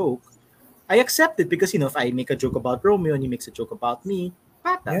as a joke, I accept it because if I make a joke about Romeo and he makes a joke about me,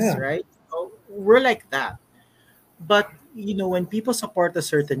 patas, Yeah. right? So we're like that. But when people support a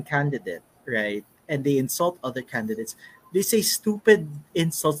certain candidate, right, and they insult other candidates, they say stupid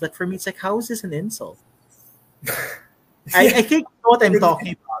insults that for me it's like, how is this an insult? I Yeah. think you know what I'm Because-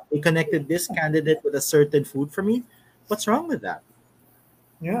 talking about. They connected this candidate with a certain food for me. What's wrong with that?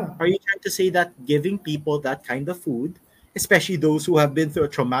 Yeah. Are you trying to say that giving people that kind of food, especially those who have been through a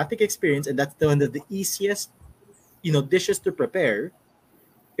traumatic experience, and that's one of the easiest dishes to prepare,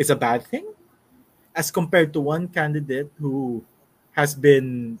 is a bad thing as compared to one candidate who has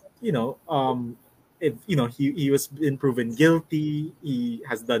been if he was been proven guilty, he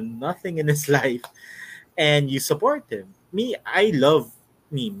has done nothing in his life, and you support him. Me, I love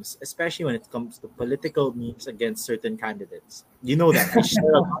memes, especially when it comes to political memes against certain candidates. You know that I share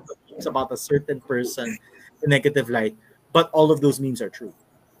a lot of memes about a certain person in negative light, but all of those memes are true.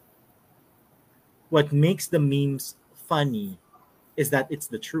 What makes the memes funny is that it's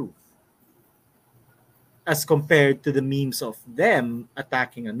the truth, as compared to the memes of them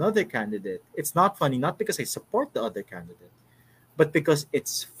attacking another candidate. It's not funny, not because I support the other candidate, but because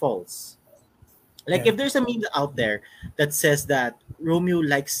it's false. Like Yeah. if there's a meme out there that says that Romeo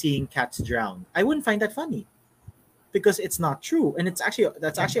likes seeing cats drown, I wouldn't find that funny because it's not true, and that's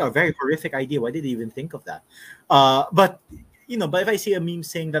actually a very horrific idea. Why did he even think of that? But if I see a meme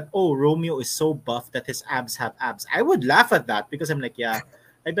saying that, oh, Romeo is so buff that his abs have abs, I would laugh at that because I'm like, yeah,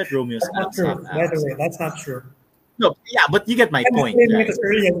 I bet Romeo's That's not abs have true. By the abs. way, that's not true. No, yeah, but you get my I'm point, claiming it right? as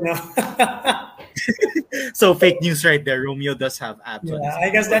early as now. So fake news right there. Romeo does have abs on Yeah, his I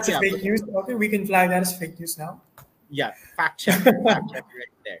abs. guess But that's a yeah, fake news. Okay, we can flag that as fake news now. yeah, fact check right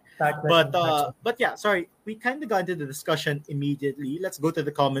there. Fact But checking, fact checking. yeah, sorry, we kind of got into the discussion immediately. Let's go to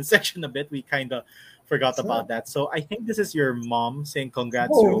the comment section a bit. We kind of forgot Sure. about that. So I think this is your mom saying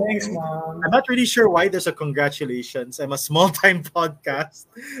congrats, Oh, thanks, Romeo. I'm mom. not really sure why there's a congratulations. I'm a small time podcast,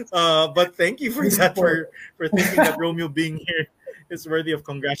 but thank you for We that, support. for thinking that Romeo being here is worthy of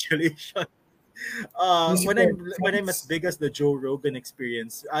congratulations. We support. When I'm as Thanks. big as the Joe Rogan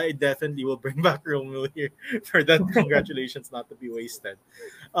experience, I definitely will bring back Romeo here for that congratulations not to be wasted.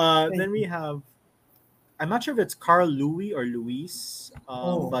 Thank Then we you. have, I'm not sure if it's Carl Louis or Luis,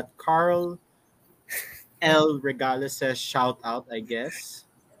 Oh, but Carl. L Regala says shout out, I guess.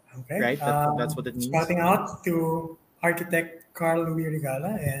 Okay. Right? That's what it means. Shouting out to architect Carl Louis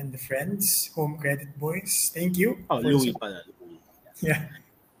Regala and the friends, Home Credit Boys. Thank you Oh, for the Louis support. pala. Louis. Yeah.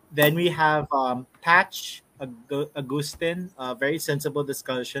 Then we have Patch Agustin, very sensible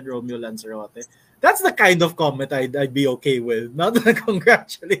discussion, Romeo Lanzarote. That's the kind of comment I'd be okay with. Not the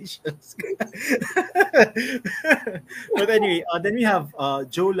congratulations. But anyway, then we have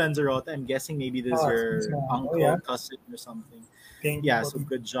Joe Lanzarote. I'm guessing maybe this is Oh, your oh yeah. uncle, cousin, or something. Thank you Yeah, for so the.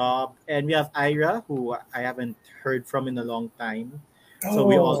 good job. And we have Ira, who I haven't heard from in a long time. So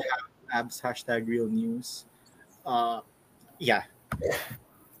we all Oh, have abs hashtag real news. Uh, yeah,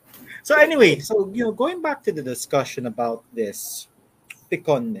 so anyway, so going back to the discussion about this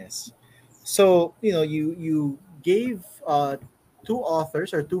piconness. So you gave two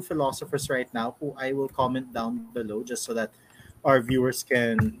authors or two philosophers right now who I will comment down below just so that our viewers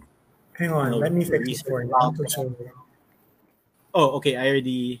can hang on. Let me fix it research for you. about I'm so them. sorry. Oh, okay. I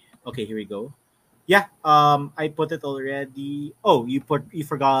already. Okay, here we go. Yeah. I put it already. Oh, you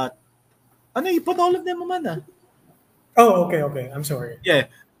forgot. Oh no, you put all of them, man. Oh, okay, okay. I'm sorry. Yeah.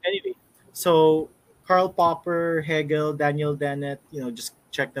 Anyway, so Karl Popper, Hegel, Daniel Dennett, just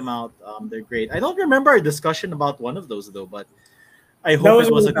check them out. They're great. I don't remember a discussion about one of those though, but I That hope was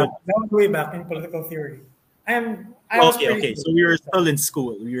it was way a back. good. That was way back in political theory. I was Okay, pretty okay. sure. So we were still in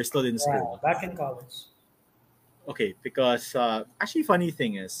school. We were still in Yeah, school. back in college. Okay, because actually, funny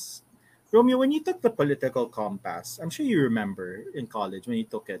thing is, Romeo, when you took the political compass, I'm sure you remember in college when you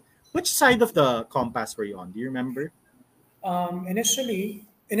took it. Which side of the compass were you on? Do you remember? Initially,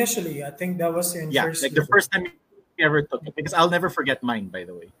 I think that was in Yeah, first like year. the first time you ever took it, because I'll never forget mine. By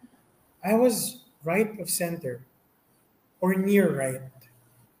the way. I was right of center or near right.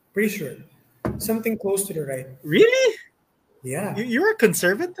 Pretty sure. Something close to the right. Really? Yeah. You were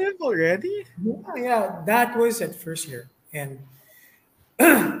conservative already? Yeah, yeah. That was at first year. And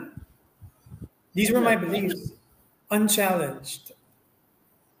these were my beliefs. Unchallenged.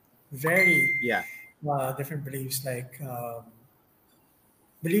 Very Yeah. different beliefs like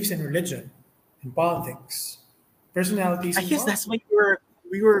beliefs in religion, in politics, personalities I in guess that's politics. why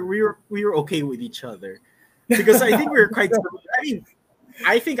we were okay with each other. Because I think we were quite similar. I mean,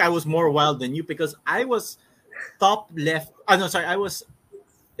 I think I was more wild than you because I was top left. Oh no, sorry, I was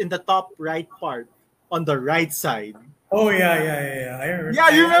in the top right part on the right side. Oh yeah, yeah, yeah, yeah. Yeah,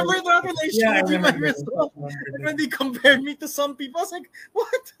 you remember that when I Yeah, I showed you my remember this. result? I remember And this. when they compared me to some people, I was like,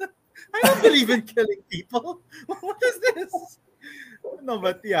 what? I don't believe in killing people. What is this? No,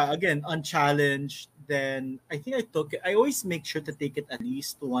 but yeah, again, unchallenged. Then I think I took it. I always make sure to take it at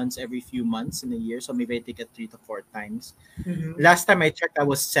least once every few months in a year. So maybe I take it 3 to 4 times. Mhm. Last time I checked, I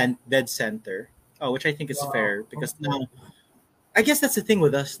was sent dead center, which I think is Wow. fair because now I guess that's the thing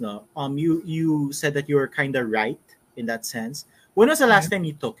with us. No, you said that you were kind of right in that sense. When was the Yeah. last time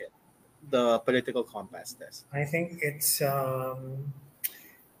you took it, the political compass test? I think it's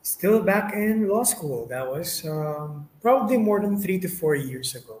still back in law school. That was probably more than 3 to 4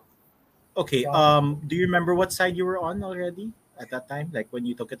 years ago. Okay. Wow. Do you remember what side you were on already at that time? Like when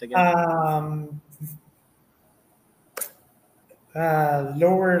you took it again? Um,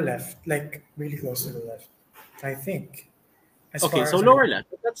 lower left, like really close to the left. I think, as Okay, far so as I lower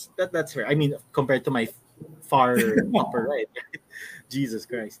left. That's fair. I mean, compared to my far upper remember. right. Jesus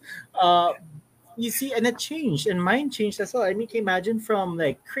Christ. You see, and it changed, and mine changed as well. I mean, can you imagine from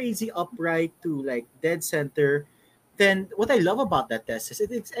like crazy upright to like dead center. Then what I love about that test is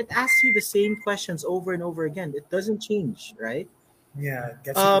it asks you the same questions over and over again. It doesn't change, right? Yeah, it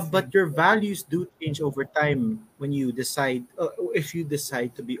gets you to But think. your values do change over time when you decide, if you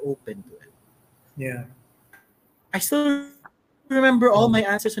decide to be open to it. Yeah. I still remember all my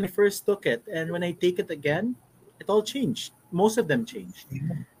answers when I first took it, and when I take it again, it all changed. Most of them changed,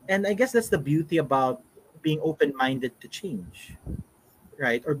 and I guess that's the beauty about being open-minded to change,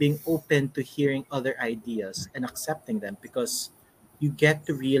 right? Or being open to hearing other ideas and accepting them because you get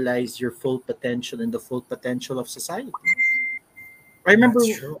to realize your full potential and the full potential of society. I That's remember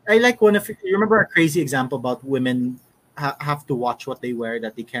true. I like one of you remember a crazy example about women have to watch what they wear,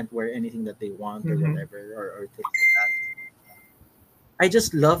 that they can't wear anything that they want or Hmm. whatever, or things like that. I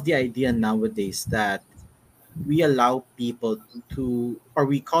just love the idea nowadays that we allow people to, or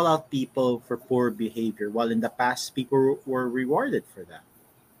we call out people for poor behavior, while in the past people were rewarded for that,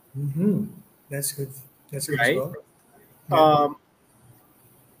 Hmm. That's good. That's good as right? well. Yeah. Um,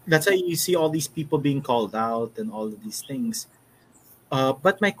 that's why you see all these people being called out and all of these things.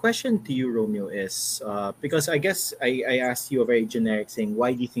 But my question to you, Romeo, is because I guess I asked you a very generic saying,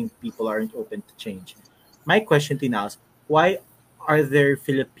 why do you think people aren't open to change? My question to you now is, why are there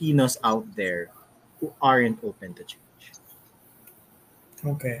Filipinos out there who aren't open to change.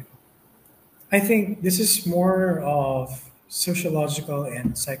 Okay. I think this is more of sociological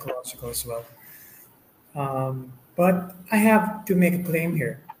and psychological as well. But I have to make a claim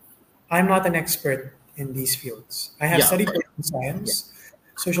here. I'm not an expert in these fields. I have Yeah, studied political yeah, science,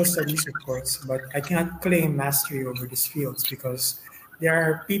 social studies, of course, but I cannot claim mastery over these fields because there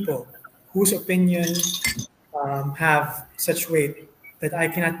are people whose opinion have such weight that I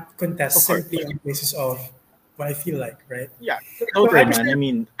cannot of contest course. simply on the basis of what I feel like, right? Yeah, don't So worry, man. I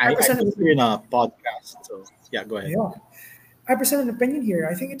mean, I I present an think we're in opinion. a podcast, so yeah, go ahead. Yeah, I present an opinion here.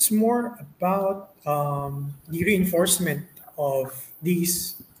 I think it's more about the reinforcement of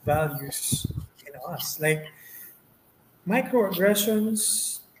these values in us, like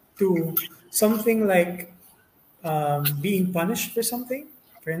microaggressions to something like being punished for something.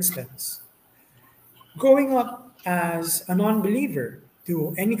 For instance, growing up as a non-believer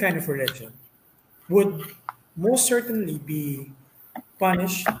to any kind of religion would most certainly be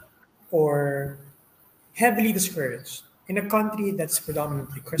punished or heavily discouraged in a country that's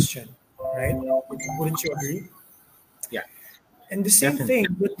predominantly Christian, right? Wouldn't you agree? Yeah, And the same definitely.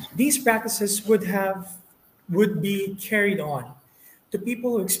 thing, but these practices would be carried on to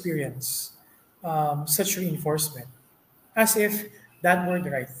people who experience such reinforcement, as if that were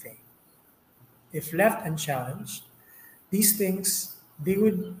the right thing. If left unchallenged, these things they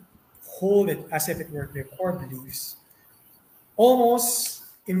would hold it as if it were their core beliefs, almost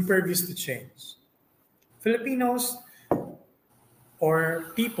impervious to change. Filipinos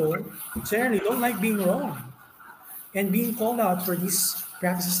or people generally don't like being wrong and being called out for these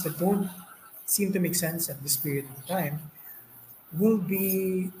practices that don't seem to make sense at this period of time will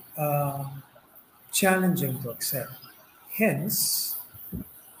be challenging to accept. Hence,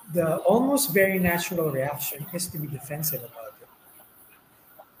 the almost very natural reaction is to be defensive about it.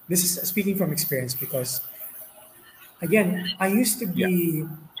 This is speaking from experience because, again, I used to Yeah, be,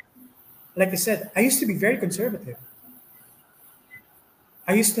 like I said, I used to be very conservative.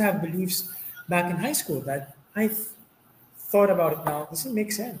 I used to have beliefs back in high school that thought about it now doesn't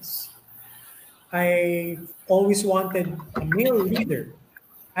make sense. I always wanted a male leader.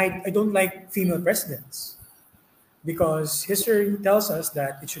 I don't like female presidents because history tells us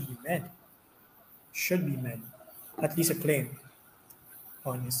that it should be men, at least a claim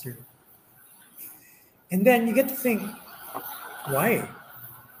on history. And then you get to think, why?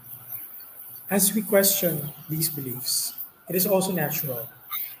 As we question these beliefs, it is also natural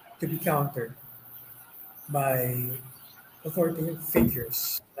to be countered by authoritative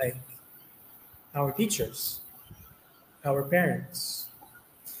figures like our teachers, our parents,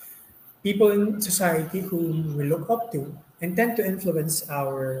 people in society whom we look up to and tend to influence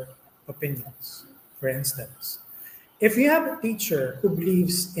our opinions. For instance, if you have a teacher who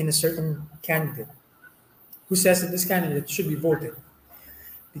believes in a certain candidate, who says that this candidate should be voted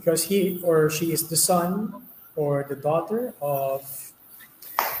because he or she is the son or the daughter of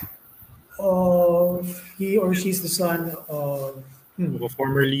he or she's the son of of a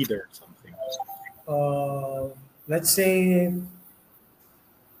former leader or something. uh, let's say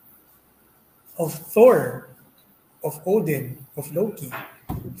of Thor, of Odin, of Loki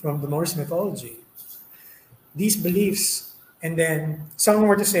from the Norse mythology. These beliefs, and then someone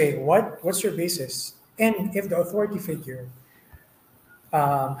were to say, What's your basis?" And if the authority figure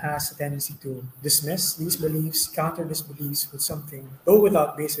has a tendency to dismiss these beliefs, counter these beliefs with something, though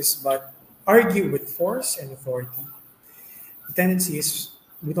without basis, but argue with force and authority, the tendency is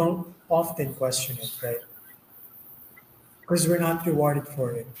we don't often question it, right? Because we're not rewarded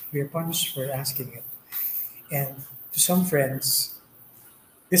for it. We are punished for asking it. And to some friends,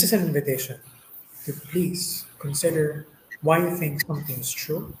 this is an invitation to please consider why you think something is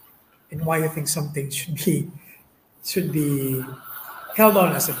true and why you think something should be held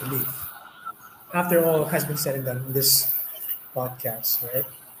on as a belief. After all has been said and done in this podcast, right?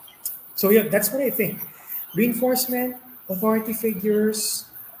 So yeah, that's what I think. Reinforcement, authority figures,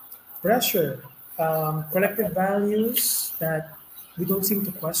 pressure, collective values that we don't seem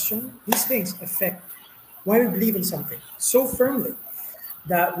to question. These things affect why we believe in something so firmly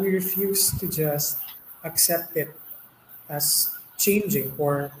that we refuse to just accept it as changing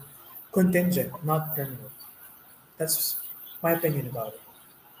or contingent, not permanent. That's my opinion about it.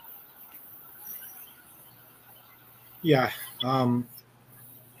 Yeah.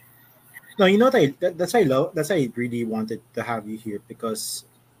 No, you know what that's why I love that's why I really wanted to have you here because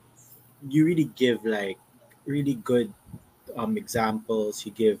you really give like really good examples.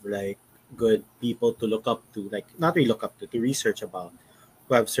 You give like good people to look up to, like not really look up to research about,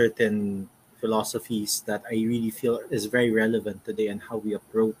 who have certain philosophies that I really feel is very relevant today and how we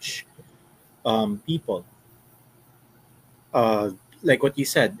approach people. Uh, like what you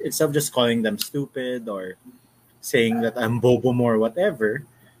said, instead of just calling them stupid or saying that I'm bobo or whatever,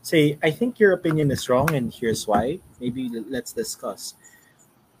 say, I think your opinion is wrong and here's why. Maybe let's discuss.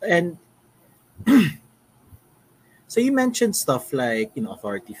 And so you mentioned stuff like,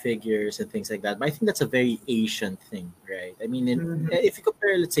 authority figures and things like that, but I think that's a very Asian thing, right? I mean, Mhm. if you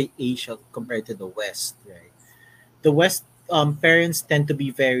compare, let's say, Asia compared to the West, right? The West, parents tend to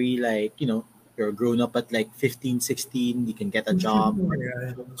be very like, you're grown up at like 15, 16, you can get a job or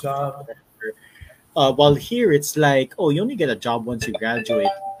Yeah, job. whatever. While here, it's like, oh, you only get a job once you graduate.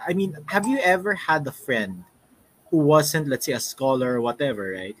 I mean, have you ever had a friend who wasn't, let's say, a scholar or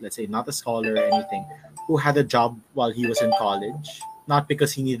whatever, right? Let's say not a scholar or anything, who had a job while he was in college, not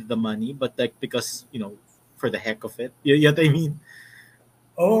because he needed the money, but like because, for the heck of it. You know what I mean?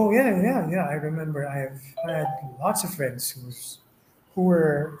 Oh yeah, yeah, yeah. I remember I've had lots of friends who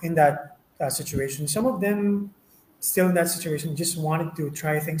were in that situation. Some of them still in that situation just wanted to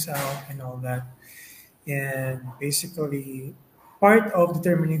try things out and all that. And basically, part of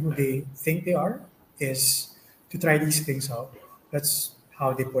determining who they think they are is to try these things out. That's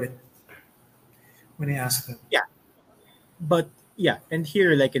how they put it when I ask them. Yeah. But yeah, and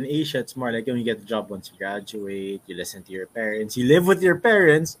here, like in Asia, it's more like, you get a job once you graduate, you listen to your parents, you live with your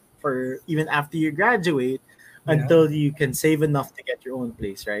parents for even after you graduate Yeah. until you can save enough to get your own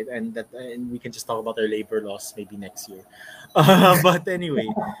place, right? And we can just talk about our labor laws maybe next year. But anyway,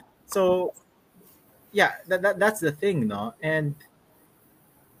 so yeah, that's the thing, no? And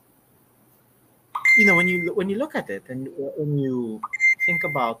when you look at it and when you think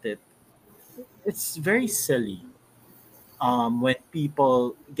about it, it's very silly when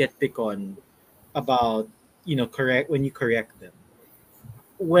people get pick on about correct when you correct them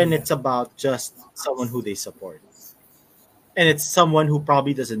when Yeah. it's about just someone who they support, and it's someone who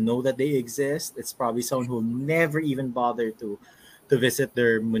probably doesn't know that they exist. It's probably someone who never even bother to visit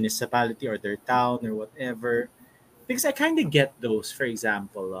their municipality or their town or whatever. Because I kind of get those. For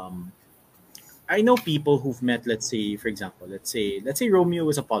example, I know people who've met, let's say, for example, let's say Romeo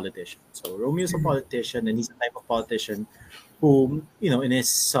is a politician. So Romeo's a politician, and he's the type of politician who, in his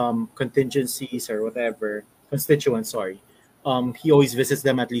contingencies or whatever, constituents, sorry, he always visits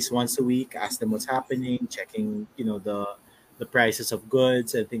them at least once a week, asks them what's happening, checking, the prices of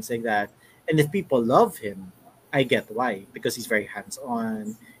goods and things like that. And if people love him, I get why, because he's very hands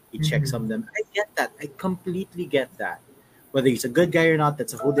on. He checks on Mhm. them. I get that. I completely get that. Whether he's a good guy or not,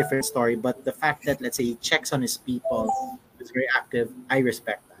 that's a whole different story. But the fact that, let's say, he checks on his people, is very active, I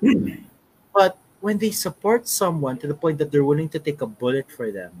respect that. But when they support someone to the point that they're willing to take a bullet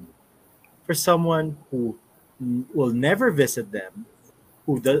for them, for someone who will never visit them,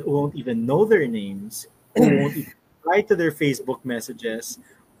 who won't even know their names, who won't even reply to their Facebook messages,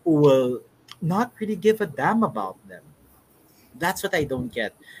 who will not really give a damn about them. That's what I don't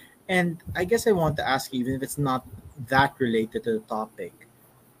get. And I guess I want to ask you, even if it's not that related to the topic,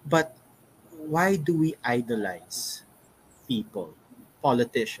 but why do we idolize people,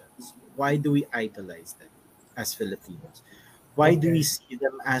 politicians? Why do we idolize them as Filipinos? Why do we Okay. see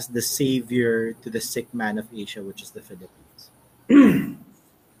them as the savior to the sick man of Asia, which is the Philippines?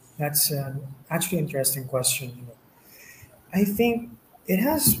 That's actually an interesting question. I think it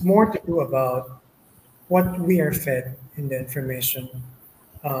has more to do about what we are fed in the information,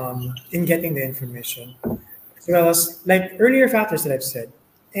 in getting the information, as well as like earlier factors that I've said.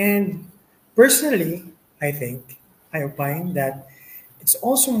 And personally, I think I opine that it's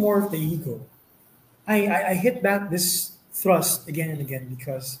also more of the ego. I hit back this thrust again and again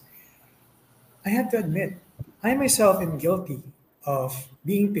because I have to admit, I myself am guilty of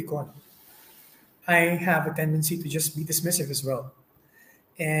being picon. I have a tendency to just be dismissive as well.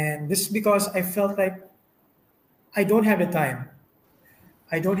 And this is because I felt like I don't have the time.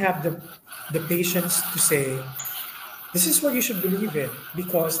 I don't have the patience to say, this is what you should believe in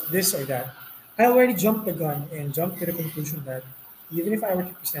because this or that. I already jumped the gun and jumped to the conclusion that even if I were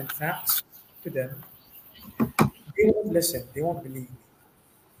to present facts to them, they won't listen, they won't believe me.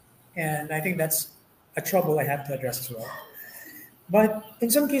 And I think that's a trouble I have to address as well. But in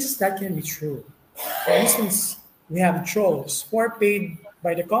some cases, that can be true. For instance, we have trolls who are paid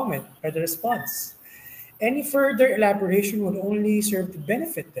by the comment, by the response. Any further elaboration would only serve to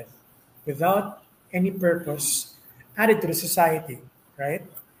benefit them without any purpose added to the society, right?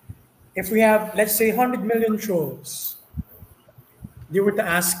 If we have, let's say, 100 million trolls, they were to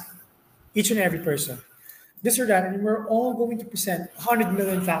ask each and every person this or that, and we're all going to present 100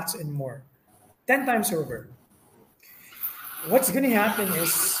 million facts and more, 10 times over. What's going to happen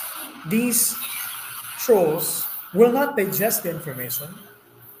is these trolls will not digest the information.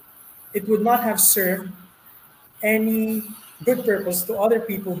 it would not have served any good purpose to other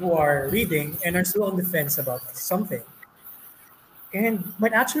people who are reading and are still on the fence about something, and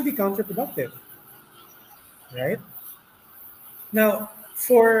might actually be counterproductive, right? Now,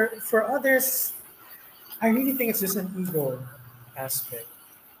 for others, I really think it's just an ego aspect,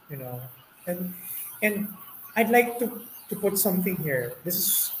 you know, and and I'd like to put something here. This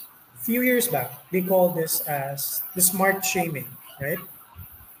is a few years back. They call this as the smart shaming, right?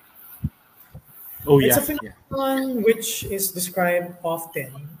 Oh It's a yeah, yeah. phenomenon which is described often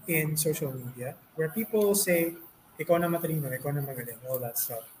in social media, where people say, "Ikaw na matalino, ikaw na magaling," all that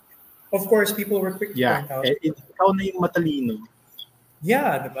stuff. Of course, people were quick to Yeah. point out, Ikaw na yung matalino.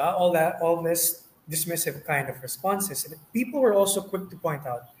 yeah, diba? All this dismissive kind of responses. And people were also quick to point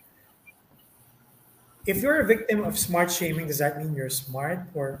out, if you're a victim of smart shaming, does that mean you're smart?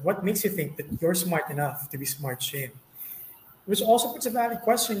 Or what makes you think that you're smart enough to be smart shamed? Which also puts a valid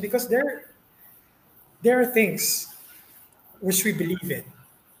question, because there are things which we believe in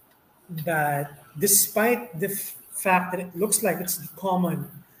that, despite the fact that it looks like it's the common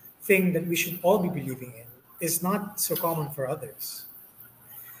thing that we should all be believing in, is not so common for others.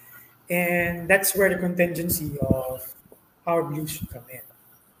 And that's where the contingency of our beliefs should come in,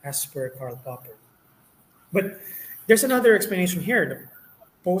 as per Karl Popper. But there's another explanation here: the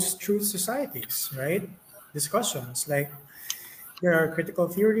post-truth societies, right? Discussions like, there are critical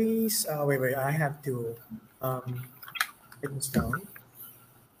theories. Wait, I have to um, write this down.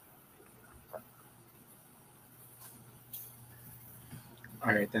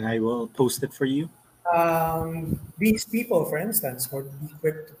 All right, and I will post it for you. These people, for instance, would be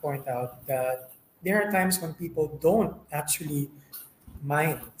quick to point out that there are times when people don't actually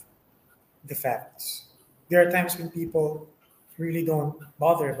mind the facts. There are times when people really don't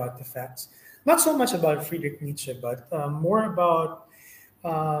bother about the facts. Not so much about Friedrich Nietzsche, but more about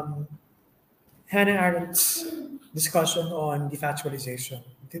um, Hannah Arendt's discussion on defactualization.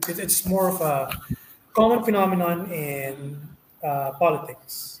 It's more of a common phenomenon in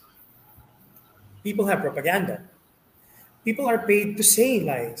politics. People have propaganda. People are paid to say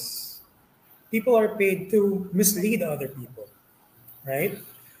lies. People are paid to mislead other people, right?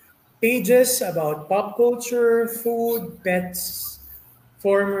 Pages about pop culture, food, pets,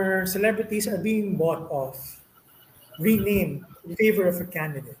 former celebrities are being bought off, renamed in favor of a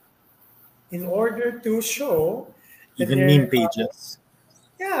candidate, in order to show that Even meme they're, pages.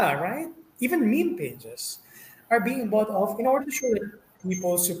 yeah, right? Even meme pages are being bought off in order to show that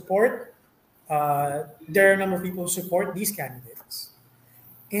people support, there are a number of people who support these candidates.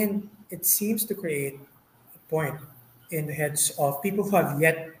 And it seems to create a point in the heads of people who have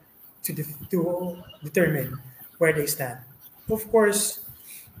yet to determine where they stand. Of course,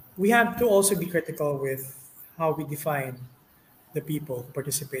 we have to also be critical with how we define the people who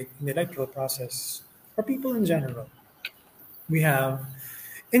participate in the electoral process, or people in general. We have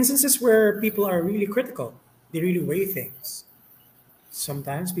instances where people are really critical, they really weigh things.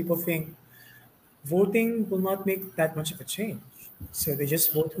 Sometimes people think voting will not make that much of a change, so they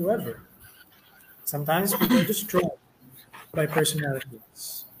just vote whoever. Sometimes people are just drawn by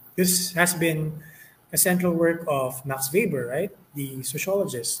personalities. This has been a central work of Max Weber, right? The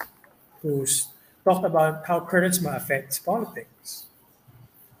sociologist who's talked about how charisma affects politics.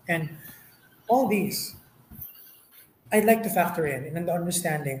 And all these, I'd like to factor in an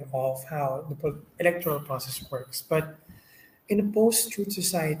understanding of how the electoral process works. But in a post-truth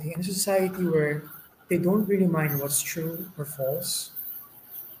society, in a society where they don't really mind what's true or false,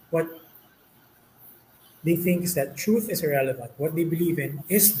 what they think is that truth is irrelevant, what they believe in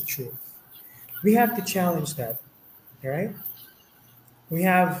is the truth. We have to challenge that, right? We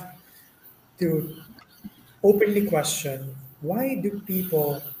have to openly question, why do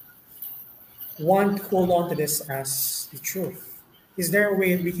people want to hold on to this as the truth? Is there a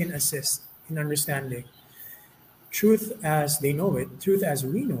way we can assist in understanding truth as they know it, truth as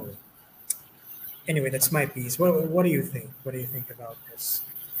we know it? Anyway, that's my piece. What do you think? What do you think about this?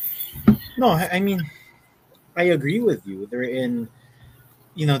 No, I mean, I agree with you. They're in,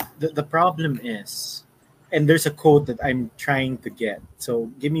 the problem is, and there's a quote that I'm trying to get. So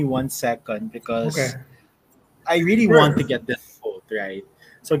give me 1 second Okay, because I really want to sure. get this quote right.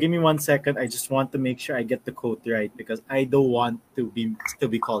 So give me 1 second. I just want to make sure I get the quote right because I don't want to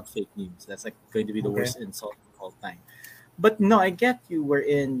be called fake news. That's like going to be the Okay. worst insult of all time. But no, I get you. We're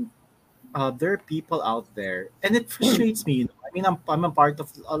in. There are people out there, and it frustrates me. I mean, I'm a part of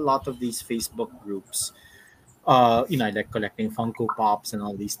a lot of these Facebook groups. I like collecting Funko Pops and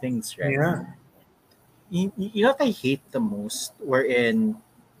all these things, right? Yeah. You know what I hate the most? We're in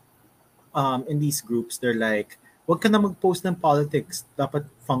these groups. They're like, Huwag ka na mag-post ng politics. Dapat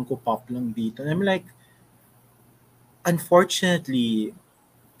Funko Pop lang dito. And I'm like, unfortunately,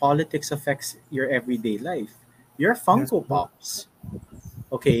 politics affects your everyday life. Your That's Funko true. Pops,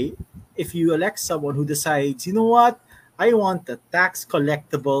 okay? If you elect someone who decides, you know what, I want the tax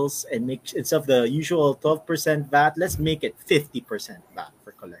collectibles and make instead of the usual 12% VAT, let's make it 50% VAT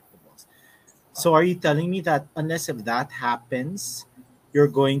for collectibles. So are you telling me that unless if that happens, you're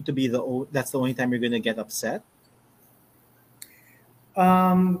going to be that's the only time you're going to get upset?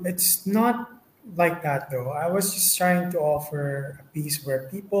 It's not like that though. I was just trying to offer a piece where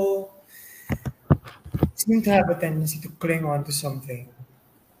people seem to have a tendency to cling on to something.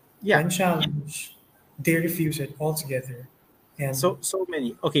 Yeah. When challenged, they refuse it altogether. And So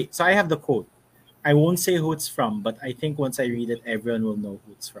many. Okay, so I have the quote. I won't say who it's from, but I think once I read it, everyone will know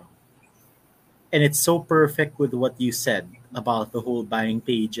who it's from. And it's so perfect with what you said about the whole buying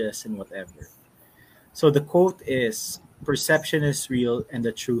pages and whatever. So the quote is, perception is real and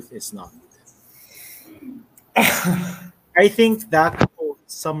the truth is not. I think that quote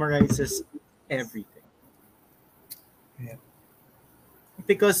summarizes everything. yeah,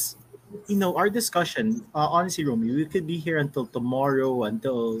 Because, our discussion, honestly, Romeo, we could be here until tomorrow,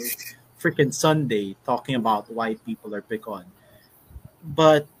 until freaking Sunday, talking about why people are pick on.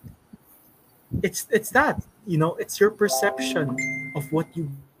 But it's that, it's your perception of what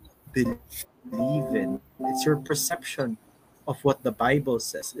you believe in. It's your perception of what the Bible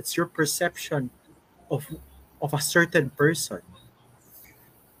says. It's your perception of of a certain person.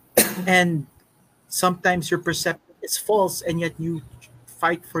 And sometimes your perception is false and yet you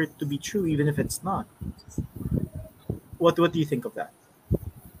fight for it to be true even if it's not. What do you think of that?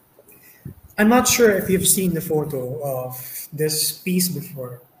 I'm not sure if you've seen the photo of this piece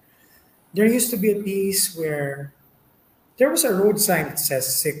before. There used to be a piece where there was a road sign that says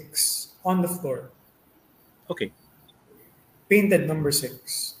six on the floor, Okay. painted number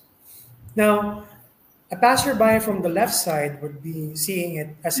six. Now, a passerby from the left side would be seeing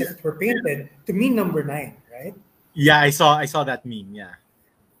it as if Yeah. it were painted to mean number nine, right? Yeah, I saw that meme. Yeah.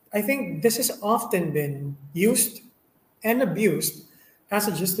 I think this has often been used and abused as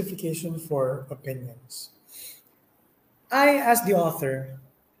a justification for opinions. I, as the author,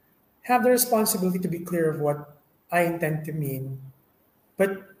 have the responsibility to be clear of what I intend to mean,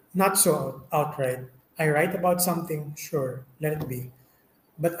 but not so outright. I write about something, sure, let it be.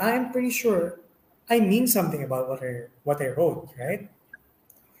 But I am pretty sure I mean something about what I wrote, right?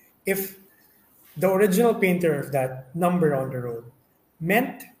 If the original painter of that number on the road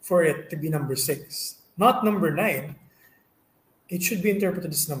meant for it to be number six, not number nine, it should be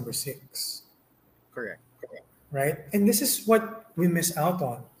interpreted as number six, Correct. right? And this is what we miss out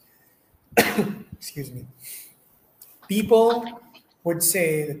on. Excuse me. People would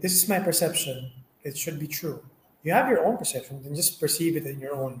say that this is my perception, it should be true. You have your own perception, then just perceive it in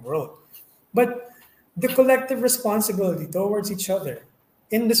your own world. But the collective responsibility towards each other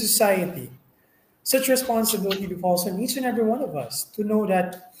in the society, such responsibility falls on each and every one of us to know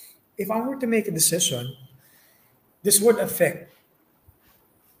that if I were to make a decision, this would affect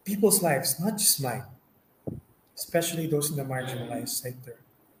people's lives, not just mine, especially those in the marginalized sector.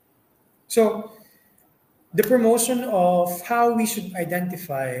 So, the promotion of how we should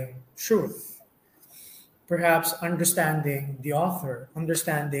identify truth, perhaps understanding the author,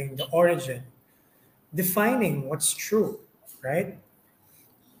 understanding the origin, defining what's true, right?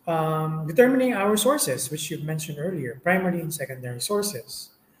 Determining our sources, which you've mentioned earlier, primary and secondary sources.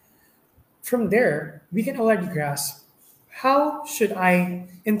 From there, we can already grasp how should I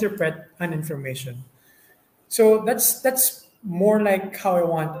interpret an information. So that's more like how I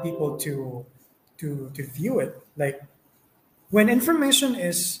want people to view it. Like when information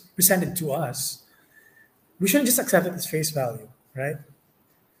is presented to us, we shouldn't just accept it as face value, right?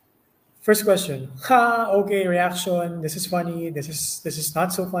 First question, ha, okay, reaction. This is funny. This is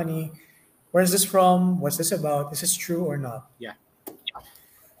not so funny. Where's this from? What's this about? Is this true or not? Yeah.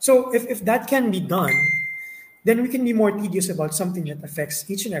 So if that can be done, then we can be more tedious about something that affects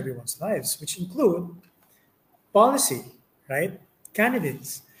each and everyone's lives, which include policy, right?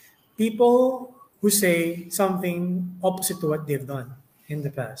 Candidates, people who say something opposite to what they've done in the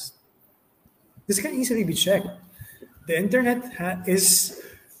past. This can easily be checked. The internet is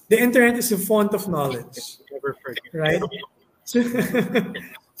the internet is a font of knowledge, Never forget. right?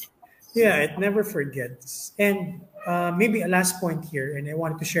 Yeah, it never forgets. And maybe a last point here, and I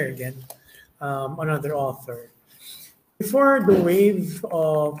wanted to share again another author. Before the wave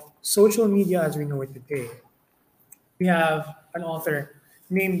of social media as we know it today, we have an author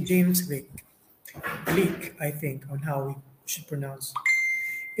named James Blake. Bleak, I think, on how we should pronounce.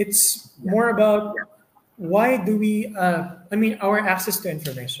 It's Yeah. more about why do we, I mean, our access to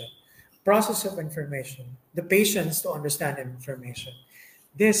information, process of information, the patience to understand information,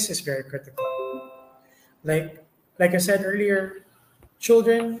 this is very critical. Like, like I said earlier,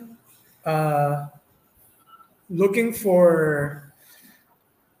 children uh, looking for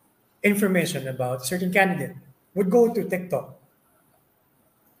information about a certain candidate would go to TikTok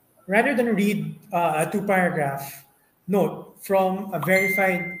rather than read a two-paragraph note from a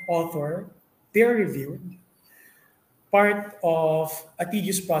verified author, peer-reviewed, part of a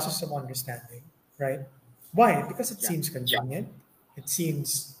tedious process of understanding, right? Why? Because it Yeah. seems convenient. It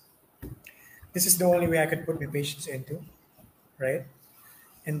seems this is the only way I could put my patients into, right?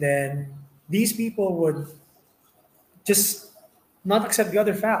 And then these people would just not accept the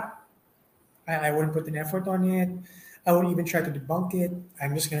other fact. I wouldn't put an effort on it. I wouldn't even try to debunk it.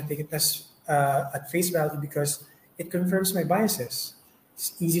 I'm just going to take it as at face value because it confirms my biases.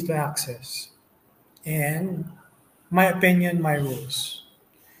 It's easy to access. And my opinion, my rules.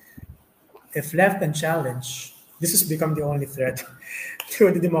 If left unchallenged, this has become the only threat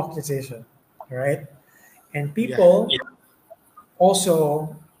to the democratization, right? And Yeah. people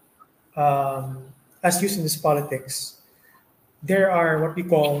also, um, as used in this politics, there are what we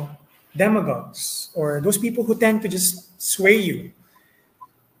call demagogues, or those people who tend to just sway you,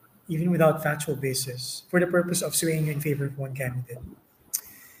 even without factual basis, for the purpose of swaying you in favor of one candidate.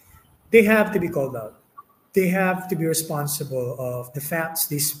 They have to be called out. They have to be responsible of the facts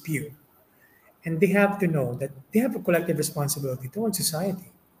they spew. And they have to know that they have a collective responsibility towards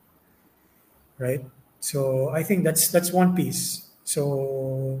society, right? So I think that's one piece.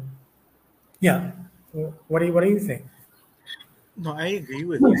 So yeah, what do you think? No, I agree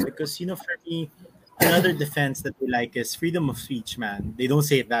with you because for me, another defense that we like is freedom of speech, man. They don't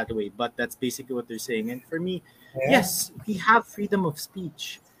say it that way, but that's basically what they're saying. And for me, Yeah. yes, we have freedom of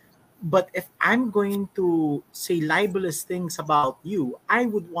speech. But if I'm going to say libelous things about you, I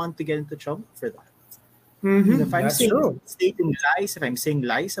would want to get into trouble for that. If I'm That's saying true. stating lies, if I'm saying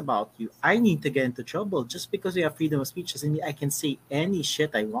lies about you, I need to get into trouble. Just because we have freedom of speech doesn't mean I can say any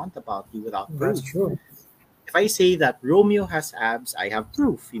shit I want about you without That's proof. true. If I say that Romeo has abs, I have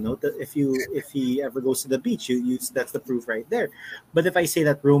proof. That if he ever goes to the beach, you that's the proof right there. But if I say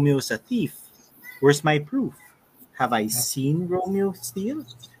that Romeo's a thief, where's my proof? Have I seen Romeo steal?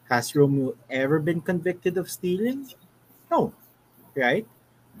 Has Romeo ever been convicted of stealing? No, right?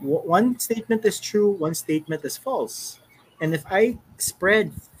 One statement is true, one statement is false. And if I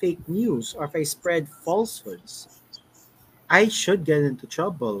spread fake news or if I spread falsehoods, I should get into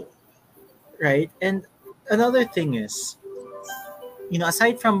trouble, right? And another thing is,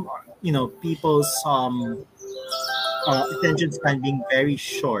 aside from people's attention span being very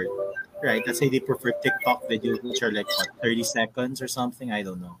short, right? Let's say they prefer TikTok videos, which are like what 30 seconds or something. I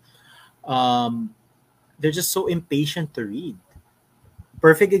don't know. Um, they're just so impatient to read.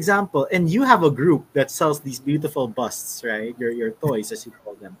 Perfect example. And you have a group that sells these beautiful busts, right? Your toys, as you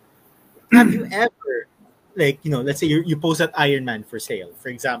call them. Have you ever, like, let's say you post at Iron Man for sale. For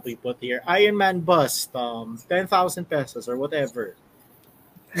example, you put here Iron Man bust, 10,000 pesos or whatever.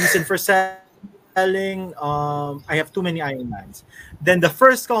 Reason for selling, I have too many Iron Mans. Then the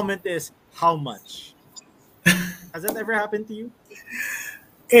first comment is, how much? Has that ever happened to you?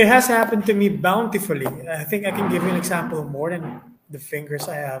 It has happened to me bountifully. I think I can give you an example more than the fingers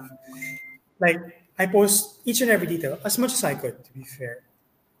I have. Like I post each and every detail as much as I could, to be fair,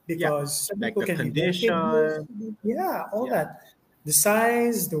 Yeah. because some Like people the can be very tedious. condition. Yeah, all Yeah. that, the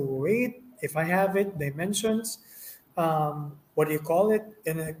size, the weight, if I have it, dimensions. What do you call it?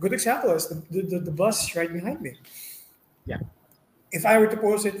 And a good example is the bus right behind me. Yeah. If I were to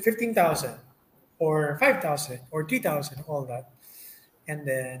post it 15,000 or 5,000 or 3,000, all that, and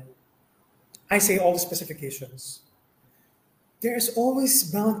then I say all the specifications, there's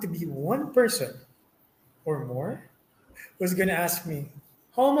always bound to be one person or more who's going to ask me,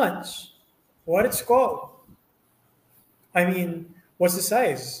 how much? What it's called? I mean, what's the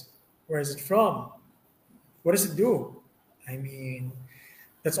size? Where is it from? What does it do? I mean,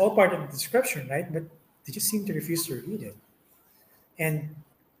 that's all part of the description, right? But they just seem to refuse to read it. And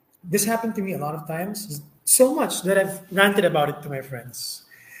this happened to me a lot of times, so much that I've ranted about it to my friends.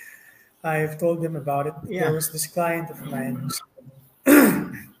 I've told them about it. There Yeah. was this client of mine who said,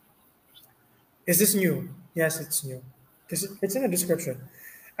 is this new? Yes, it's new. Because it's in the description.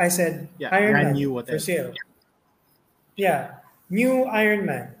 I said, Yeah. Iron Brand Man new, for whatever. sale. Yeah, new Iron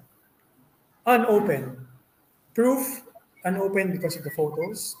Man, unopened. Proof, unopened because of the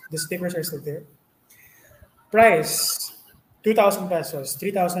photos. The stickers are still there. Price, 2,000 pesos,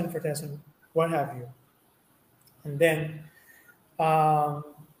 3,000, 4,000, what have you. And then, um,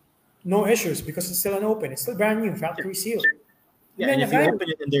 no issues because it's still unopened. It's still brand new, Yeah. factory sealed. And Yeah, and then a if you guy, open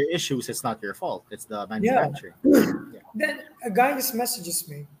it and there are issues, it's not your fault. It's the yeah, manufacturing. Yeah. then a guy just messages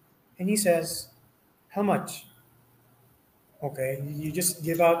me, and he says, "How much?" Okay, you just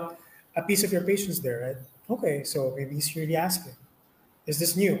give out a piece of your patience there, right? Okay, so maybe he's really asking, "Is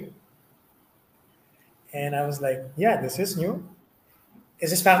this new?" And I was like, "Yeah, this is new.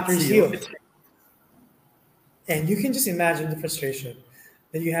 Is this It's factory sealed. sealed?" And you can just imagine the frustration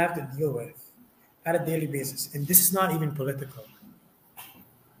that you have to deal with at a daily basis. And this is not even political.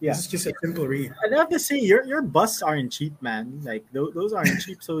 This Yeah. is just a simple read. I'd have to say your busts aren't cheap, man. Like those aren't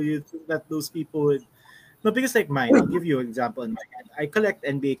cheap. So you think that those people would no, because like mine. I'll give you an example in my head. I collect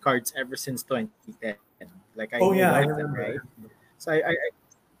NBA cards ever since 2010. Like Oh I yeah, I like them, right? remember. So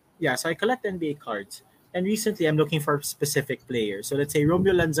yeah, so I collect NBA cards. And recently I'm looking for specific players. So let's say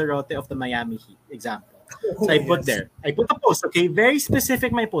Romeo Lanzarote of the Miami Heat, example. So Oh I put yes. there. I put a post, okay? Very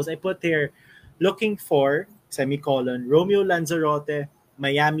specific my post. I put there looking for semicolon Romeo Lanzarote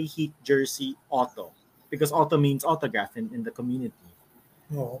Miami Heat jersey auto. Because auto means autograph in the community.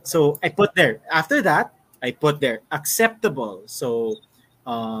 Oh, okay. So I put there. After that, I put there acceptable. So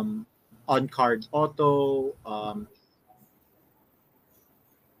on card auto,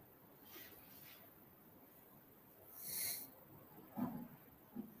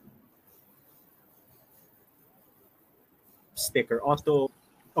 sticker auto.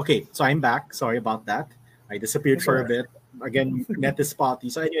 Okay, so I'm back. Sorry about that. I disappeared That's all for a right. bit. Again, net is spotty.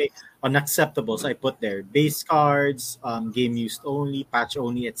 So anyway, unacceptable. So I put there base cards, game used only, patch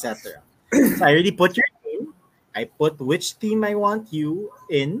only, etc. So I already put your name. I put which team I want you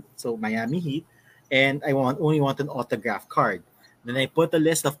in. So Miami Heat, and I only want an autograph card. Then I put a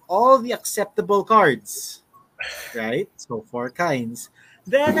list of all the acceptable cards. Right. So four kinds.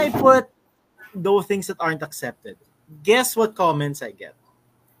 Then I put those things that aren't accepted. Guess what comments I get?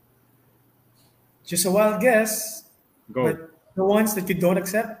 Just a wild guess, Go. but the ones that you don't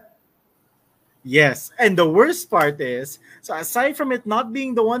accept, Yes. And the worst part is, so aside from it not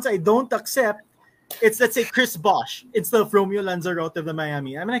being the ones I don't accept, it's let's say Chris Bosch instead of Romeo Lanzarote of the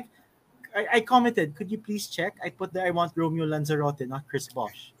Miami. I'm like, I commented, could you please check? I put there I want Romeo Lanzarote, not Chris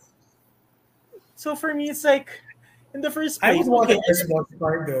Bosch. So for me, it's like, in the first I would place, want okay, a Chris Bosh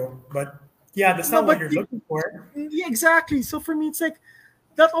card though. But yeah, that's no, not what but you're looking for. yeah, exactly. So for me, it's like,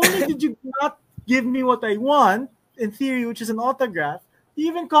 not only did you not give me what I want, in theory, which is an autograph, you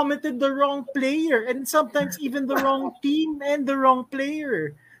even commented the wrong player and sometimes even the wrong team and the wrong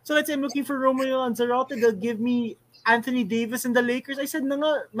player. So let's say I'm looking for Romeo Lanzarote, they'll give me Anthony Davis and the Lakers. I said, no,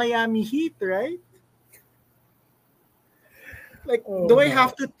 no, Miami Heat, right? Like, Oh do I my.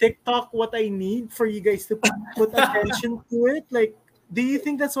 have to TikTok what I need for you guys to put attention to it? Like, do you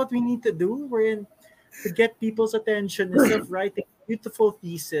think that's what we need to do? We're in to get people's attention instead of writing beautiful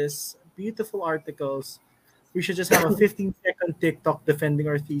thesis, beautiful articles. We should just have a 15-second TikTok defending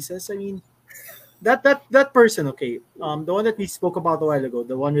our thesis. I mean, that person, okay, the one that we spoke about a while ago,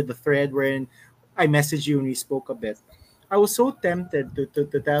 the one with the thread wherein I messaged you and we spoke a bit. I was so tempted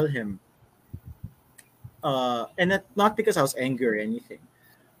to tell him, and not because I was angry or anything,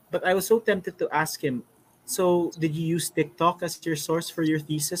 but I was so tempted to ask him. So, did you use TikTok as your source for your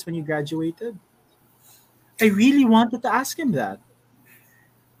thesis when you graduated? I really wanted to ask him that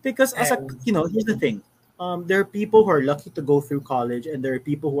because And here's the thing. There are people who are lucky to go through college, and there are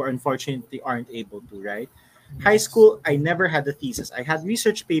people who are unfortunately aren't able to. Right? High yes, school, I never had a thesis. I had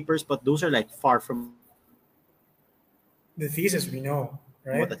research papers, but those are like far from the thesis we know,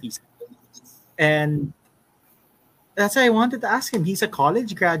 what right? a thesis. And that's why I wanted to ask him. He's a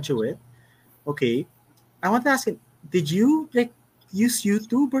college graduate. Okay, I want to ask him. Did you like use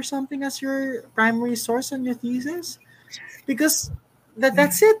YouTube or something as your primary source on your thesis? Because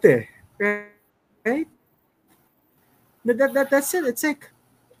that's it, right? That's it. It's like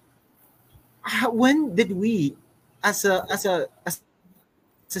when did we, as a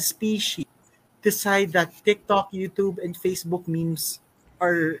species, decide that TikTok, YouTube, and Facebook memes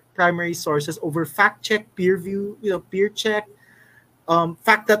are primary sources over fact check, peer view, peer check,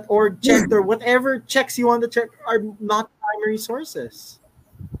 fact.org checked or whatever checks you want to check are not primary sources.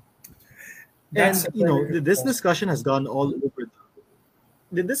 That's And a very good this question. discussion has gone all over.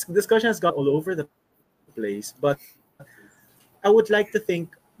 This discussion has gone all over the place, but I would like to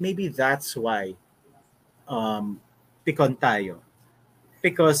think maybe that's why pikon tayo.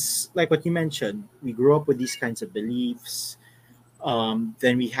 Because, like what you mentioned, we grew up with these kinds of beliefs.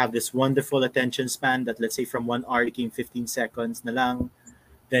 Then we have this wonderful attention span that, let's say, from 1 hour became 15 seconds na lang.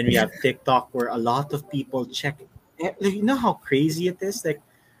 Then we have TikTok where a lot of people check. Like, you know how crazy it is? Like,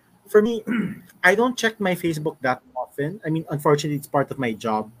 for me, I don't check my Facebook that often. often. I mean, unfortunately, it's part of my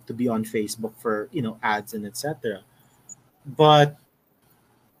job to be on Facebook for ads and etc. But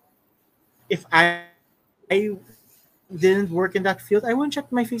if I didn't work in that field, I wouldn't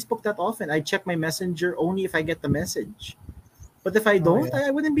check my Facebook that often. I check my messenger only if I get the message. But if I Oh don't, yeah.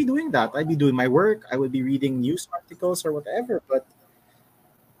 I wouldn't be doing that. I'd be doing my work. I would be reading news articles or whatever. But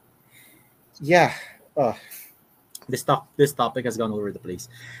yeah, uh, this topic has gone all over the place.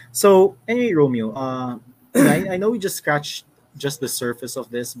 So anyway, Romeo, I know we just scratched just the surface of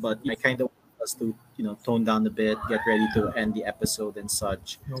this, but I kind of want us to tone down a bit, get ready to end the episode and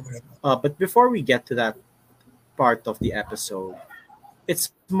such. Okay. But before we get to that part of the episode,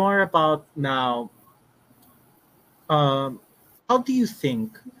 it's more about now. Um, how do you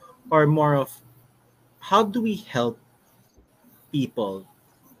think, or more of how do we help people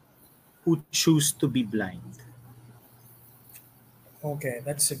who choose to be blind? Okay,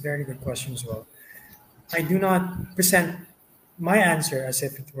 that's a very good question as well. I do not present my answer as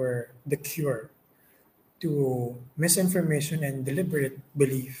if it were the cure to misinformation and deliberate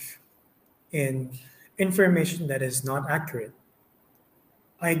belief in information that is not accurate.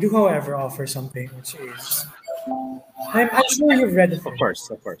 I do, however, offer something which is I'm sure you've read of Of him. course,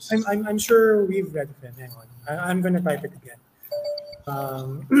 of course. I'm sure we've read of him. Hang on, I'm gonna type it again.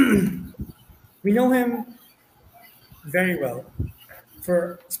 We know him very well,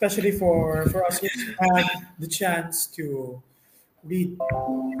 for especially for us who had the chance to read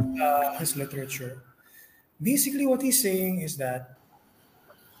his literature. Basically, what he's saying is that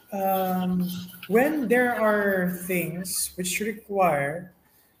when there are things which require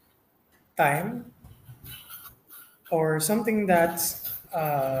time or something that's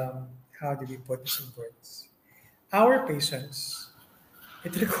how do we put this in words? Our patience,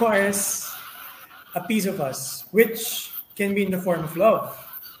 it requires a piece of us, which can be in the form of love,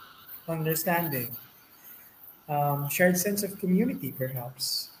 understanding, shared sense of community,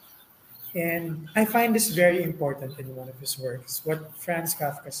 perhaps. And I find this very important in one of his works, what Franz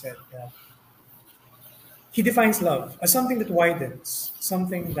Kafka said, that he defines love as something that widens,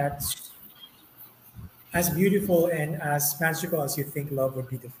 something that's as beautiful and as magical as you think love would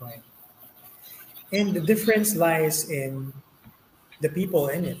be defined. And the difference lies in the people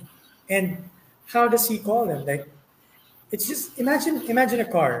in it. And how does he call them? Like, it's just imagine a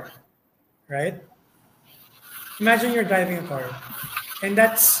car, right? Imagine you're driving a car, and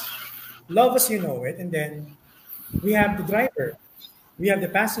that's love as you know it. And then we have the driver, we have the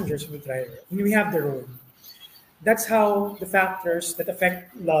passengers of the driver, and we have the road. That's how the factors that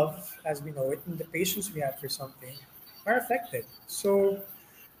affect love as we know it and the patience we have for something are affected. So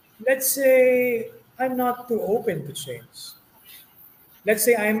let's say I'm not too open to change. Let's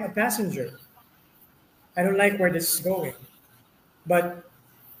say I'm a passenger. I don't like where this is going, but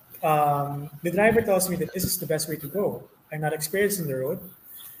the driver tells me that this is the best way to go. I'm not experienced in the road,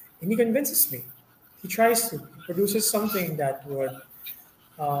 and he convinces me. He tries to. He produces something that would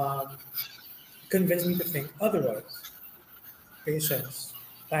um, convince me to think otherwise. Patience,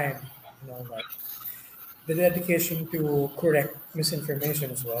 time, and all that. The dedication to correct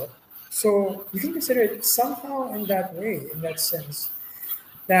misinformation as well. So you can consider it somehow in that way, in that sense,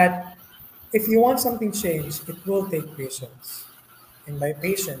 that if you want something changed, it will take patience. And by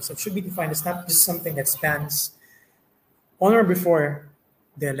patience, it should be defined as not just something that stands on or before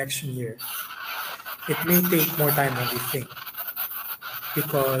the election year. It may take more time than we think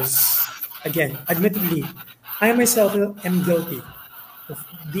because, again, admittedly, I myself am guilty of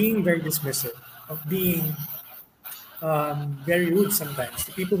being very dismissive, of being very rude sometimes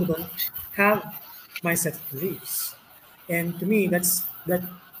to people who don't have my set of beliefs. And to me, that's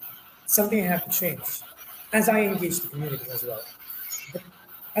something I have to change as I engage the community as well. But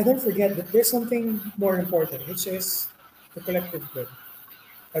I don't forget that there's something more important, which is the collective good.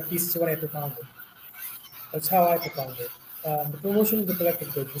 At least it's what I propounded. That's how I propounded. The promotion of the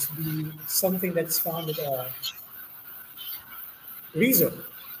collective good must be something that's founded on reason,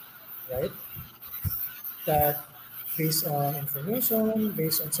 right? That based on information,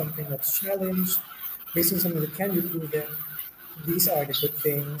 based on something that's challenged, based on something that can be proven, these are the good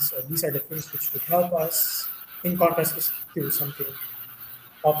things, or these are the things which would help us in contrast to something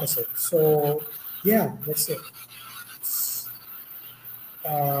opposite. So, yeah, that's it.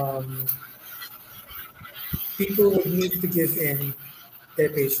 Um, People would need to give in their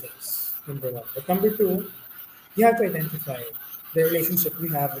patience, number one. But number two, you have to identify the relationship you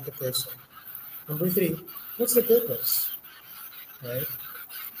have with the person. Number three, what's the purpose, right?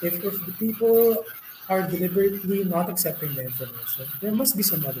 If the people are deliberately not accepting the information, there must be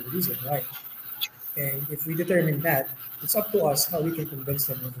some other reason why. And if we determine that, it's up to us how we can convince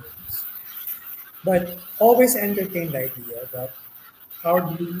them otherwise. but always entertain the idea that our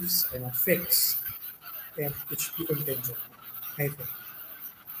beliefs are not fixed and it should be contingent, I think.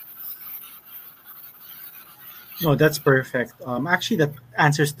 No, that's perfect. Actually, that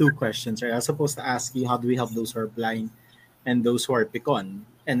answers two questions, right? I was supposed to ask you how do we help those who are blind and those who are picon,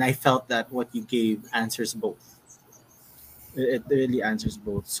 and I felt that what you gave answers both. It really answers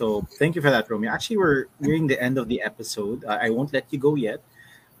both. So thank you for that, Romeo. Actually, we're nearing the end of the episode. I won't let you go yet.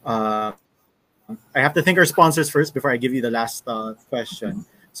 I have to thank our sponsors first before I give you the last question.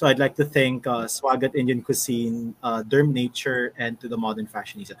 So I'd like to thank Swagat Indian Cuisine, Derm Nature, and to the Modern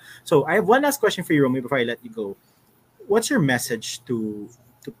Fashionista. So I have one last question for you, Romeo, before I let you go. What's your message to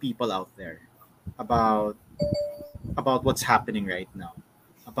people out there about what's happening right now?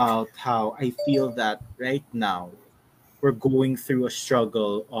 About how I feel that right now we're going through a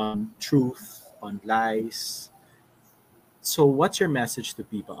struggle on truth, on lies. So what's your message to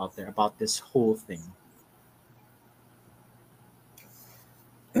people out there about this whole thing?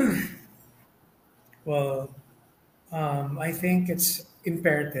 Well, I think it's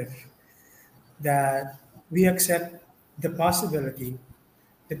imperative that we accept the possibility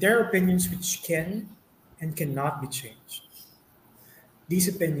that there are opinions which can and cannot be changed. These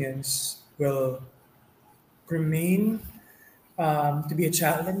opinions will remain to be a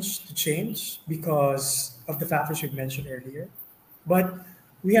challenge to change because of the factors we mentioned earlier. But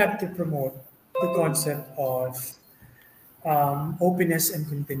we have to promote the concept of openness and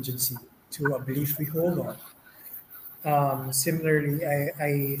contingency to a belief we hold on. Similarly,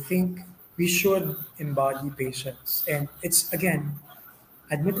 I think we should embody patience. And it's, again,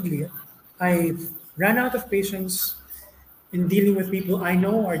 admittedly, I've run out of patience in dealing with people I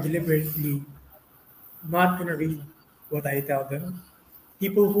know are deliberately not going to read what I tell them.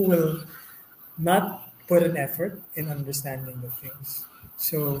 People who will not put an effort in understanding the things.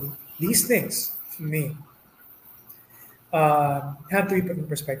 So these things, for me, have to be put in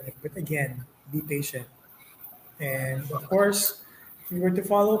perspective. But again, be patient. And of course, if you were to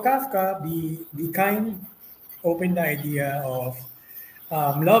follow Kafka, be kind, open the idea of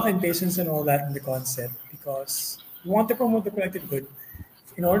love and patience and all that in the concept because we want to promote the collective good.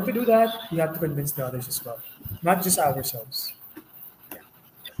 In order to do that, we have to convince the others as well, not just ourselves.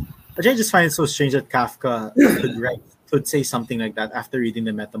 But I just find it so strange that Kafka could say something like that after reading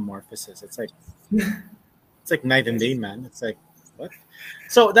the Metamorphosis. It's like night and day, man. It's like what?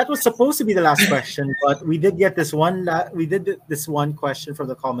 So that was supposed to be the last question, but we did get this one. We did this one question from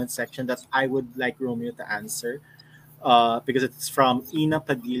the comment section that I would like Romeo to answer, because it's from Ina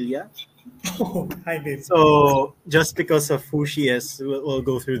Padilla. Oh, hi, babe. So just because of who she is, we'll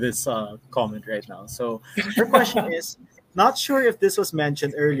go through this comment right now. So her question is, not sure if this was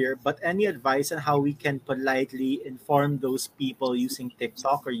mentioned earlier, but any advice on how we can politely inform those people using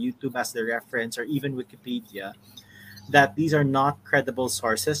TikTok or YouTube as the reference or even Wikipedia that these are not credible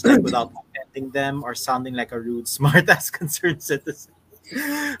sources, like without offending them or sounding like a rude, smart ass concerned citizen.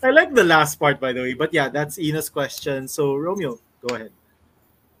 I like the last part, by the way. But yeah, that's Ina's question. So Romeo, go ahead.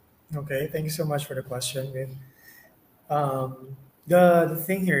 Okay, thank you so much for the question, babe. The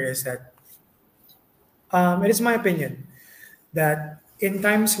thing here is that it is my opinion that in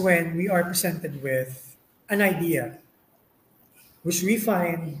times when we are presented with an idea which we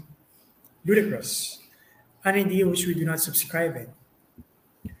find ludicrous, an idea which we do not subscribe in,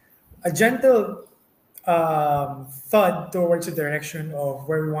 a gentle thud towards the direction of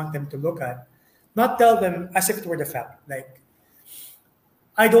where we want them to look at, not tell them as if it were the fact. Like,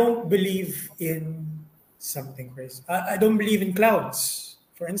 I don't believe in something crazy. I don't believe in clouds,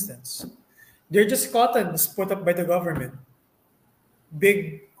 for instance. They're just cottons put up by the government,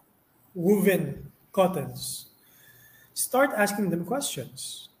 big woven cottons. Start asking them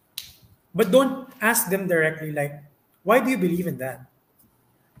questions. But don't ask them directly, like, why do you believe in that?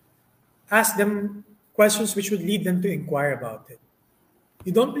 Ask them questions which would lead them to inquire about it.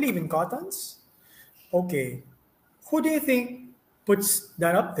 You don't believe in cottons? Okay. Who do you think puts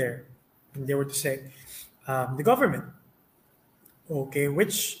that up there? And they were to say, the government. Okay.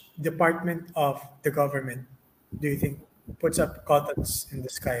 Which department of the government do you think puts up cottons in the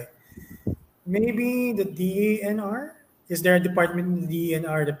sky? Maybe the DNR? Is there a department in the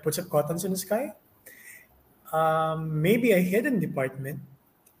DNR that puts up cottons in the sky? Maybe a hidden department.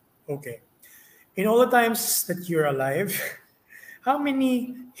 Okay. In all the times that you're alive, how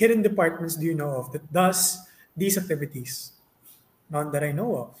many hidden departments do you know of that does these activities? None that I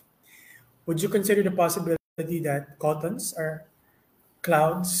know of. Would you consider the possibility that cottons or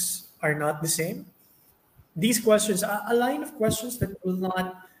clouds are not the same? These questions, a line of questions that will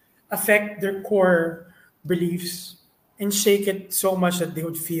not affect their core beliefs and shake it so much that they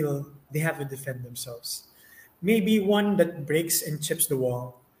would feel they have to defend themselves. Maybe one that breaks and chips the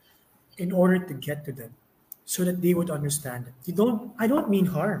wall in order to get to them so that they would understand it. I don't mean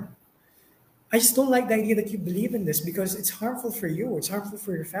harm. I just don't like the idea that you believe in this because it's harmful for you, it's harmful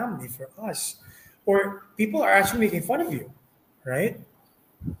for your family, for us. Or people are actually making fun of you, right?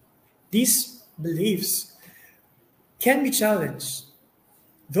 These beliefs can be challenged,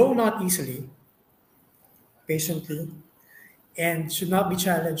 though not easily, patiently, and should not be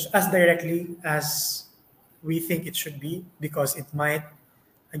challenged as directly as we think it should be because it might,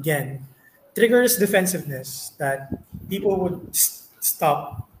 again, triggers defensiveness that people would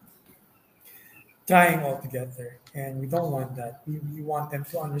stop trying altogether. And we don't want that. We want them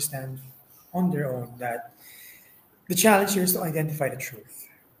to understand on their own that the challenge here is to identify the truth.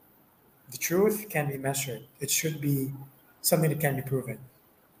 The truth can be measured, it should be something that can be proven.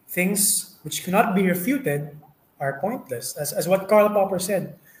 Things which cannot be refuted are pointless. As what Karl Popper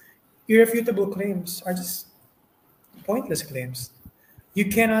said, irrefutable claims are just pointless claims.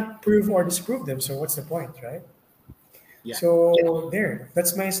 You cannot prove or disprove them, so what's the point, right? Yeah. So there,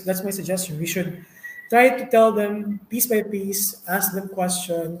 that's my suggestion. We should try to tell them piece by piece, ask them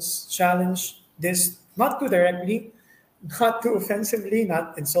questions, challenge this not too directly, not too offensively,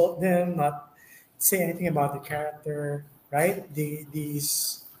 not insult them, not say anything about the character, right?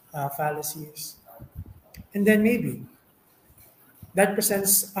 These fallacies, and then maybe that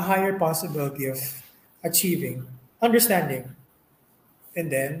presents a higher possibility of achieving understanding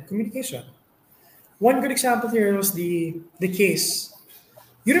and then communication. One good example here was the case.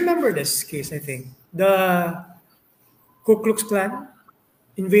 You remember this case, I think. The Ku Klux Klan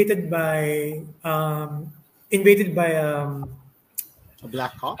invaded by A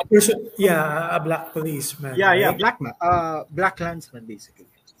black cop. a person, yeah, a black policeman, Yeah, right? Black Landsman, basically.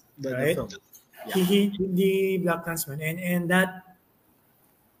 The Right. film. Yeah. He the black Klansman, and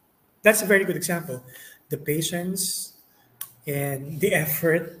that's a very good example. The patience and the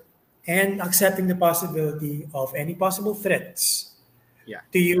effort and accepting the possibility of any possible threats Yeah.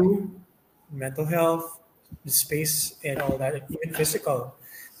 to you, mental health, the space, and all that, even physical.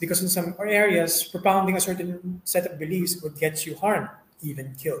 Because in some areas, propounding a certain set of beliefs would get you harmed,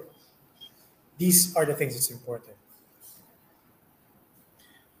 even killed. These are the things that's important.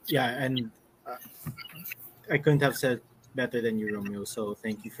 Yeah, and I couldn't have said better than you, Romeo. So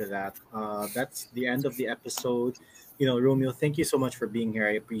thank you for that. That's the end of the episode. Romeo, thank you so much for being here.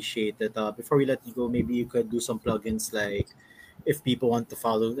 I appreciate it. Before we let you go, maybe you could do some plugins, like if people want to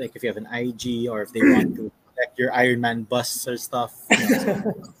follow, like if you have an IG or if they want to collect your Iron Man busts or stuff. So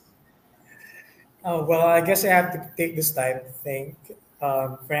Well, I guess I have to take this time to thank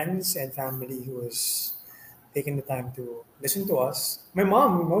friends and family who is taking the time to listen to us. My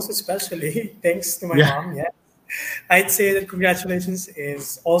mom, most especially, thanks to my yeah, mom. Yeah, I'd say that congratulations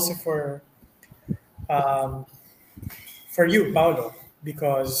is also um, for you, Paolo,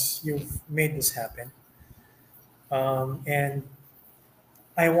 because you've made this happen. And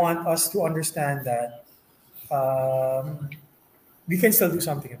I want us to understand that we can still do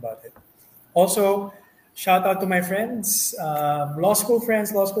something about it. Also, shout out to my friends, law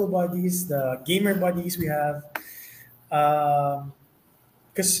school buddies, the gamer buddies we have.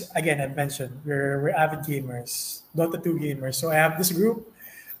 Because again, I've mentioned we're avid gamers, Dota 2 gamers. So I have this group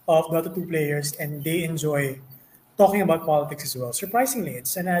of Dota 2 players, and they enjoy talking about politics as well. Surprisingly,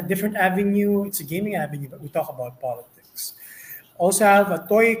 it's in a different avenue. It's a gaming avenue, but we talk about politics. Also, I have a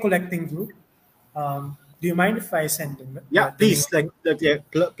toy collecting group. Do you mind if I send yeah. the name Please, of the like, group?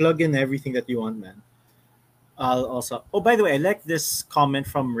 yeah, plug in everything that you want, man. I'll also. Oh, by the way, I like this comment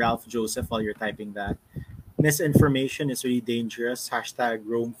from Ralph Joseph while you're typing that. Misinformation is really dangerous. Hashtag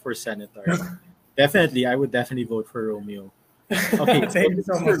Rome for Senator. Definitely, I would definitely vote for Romeo. Okay, so Thank you this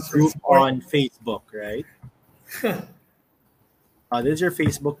so is your much for the group support. on Facebook, right? This is your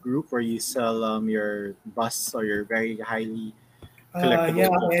Facebook group where you sell your busts or your very highly Yeah,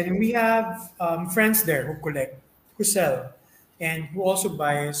 collectible busts. and we have friends there who collect, who sell, and who also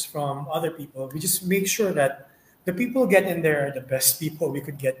buys from other people. We just make sure that the people get in there are the best people we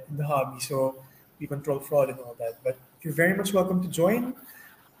could get in the hobby. So we control fraud and all that. But you're very much welcome to join,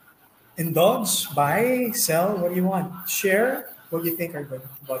 indulge, buy, sell, what do you want? Share what you think are good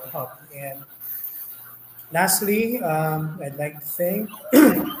about the hobby. And lastly, I'd like to thank,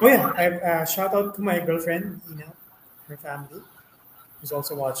 oh yeah, I shout out to my girlfriend, Ina, her family, who's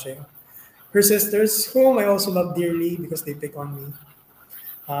also watching. Her sisters, whom I also love dearly because they pick on me.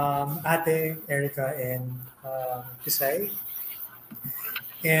 Ate, Erica, and Pisay.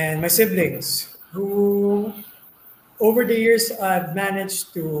 And my siblings, who over the years I've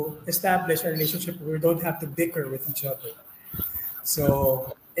managed to establish a relationship where we don't have to bicker with each other.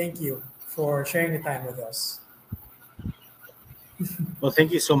 So Thank you for sharing the time with us. Well,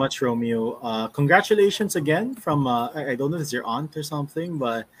 thank you so much, Romeo. Congratulations again from I don't know if it's your aunt or something,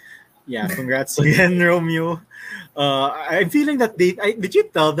 but yeah, congrats again, Romeo. I'm feeling that did you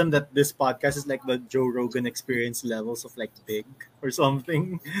tell them that this podcast is like the Joe Rogan experience levels of like big or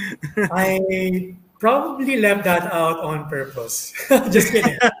something? I probably left that out on purpose. Just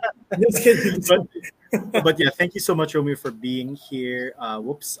kidding. Just kidding. but but yeah, thank you so much, Romeo, for being here.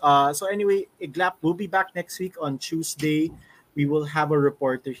 Whoops. So anyway, Iglap will be back next week on Tuesday. We will have a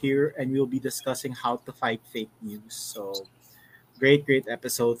reporter here, and we'll be discussing how to fight fake news. So great, great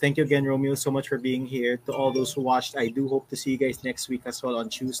episode. Thank you again, Romeo, so much for being here. To all those who watched, I do hope to see you guys next week as well on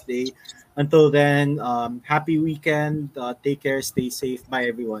Tuesday. Until then, happy weekend. Take care. Stay safe.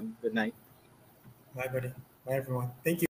 Bye, everyone. Good night. Bye, buddy. Bye, everyone. Thank you.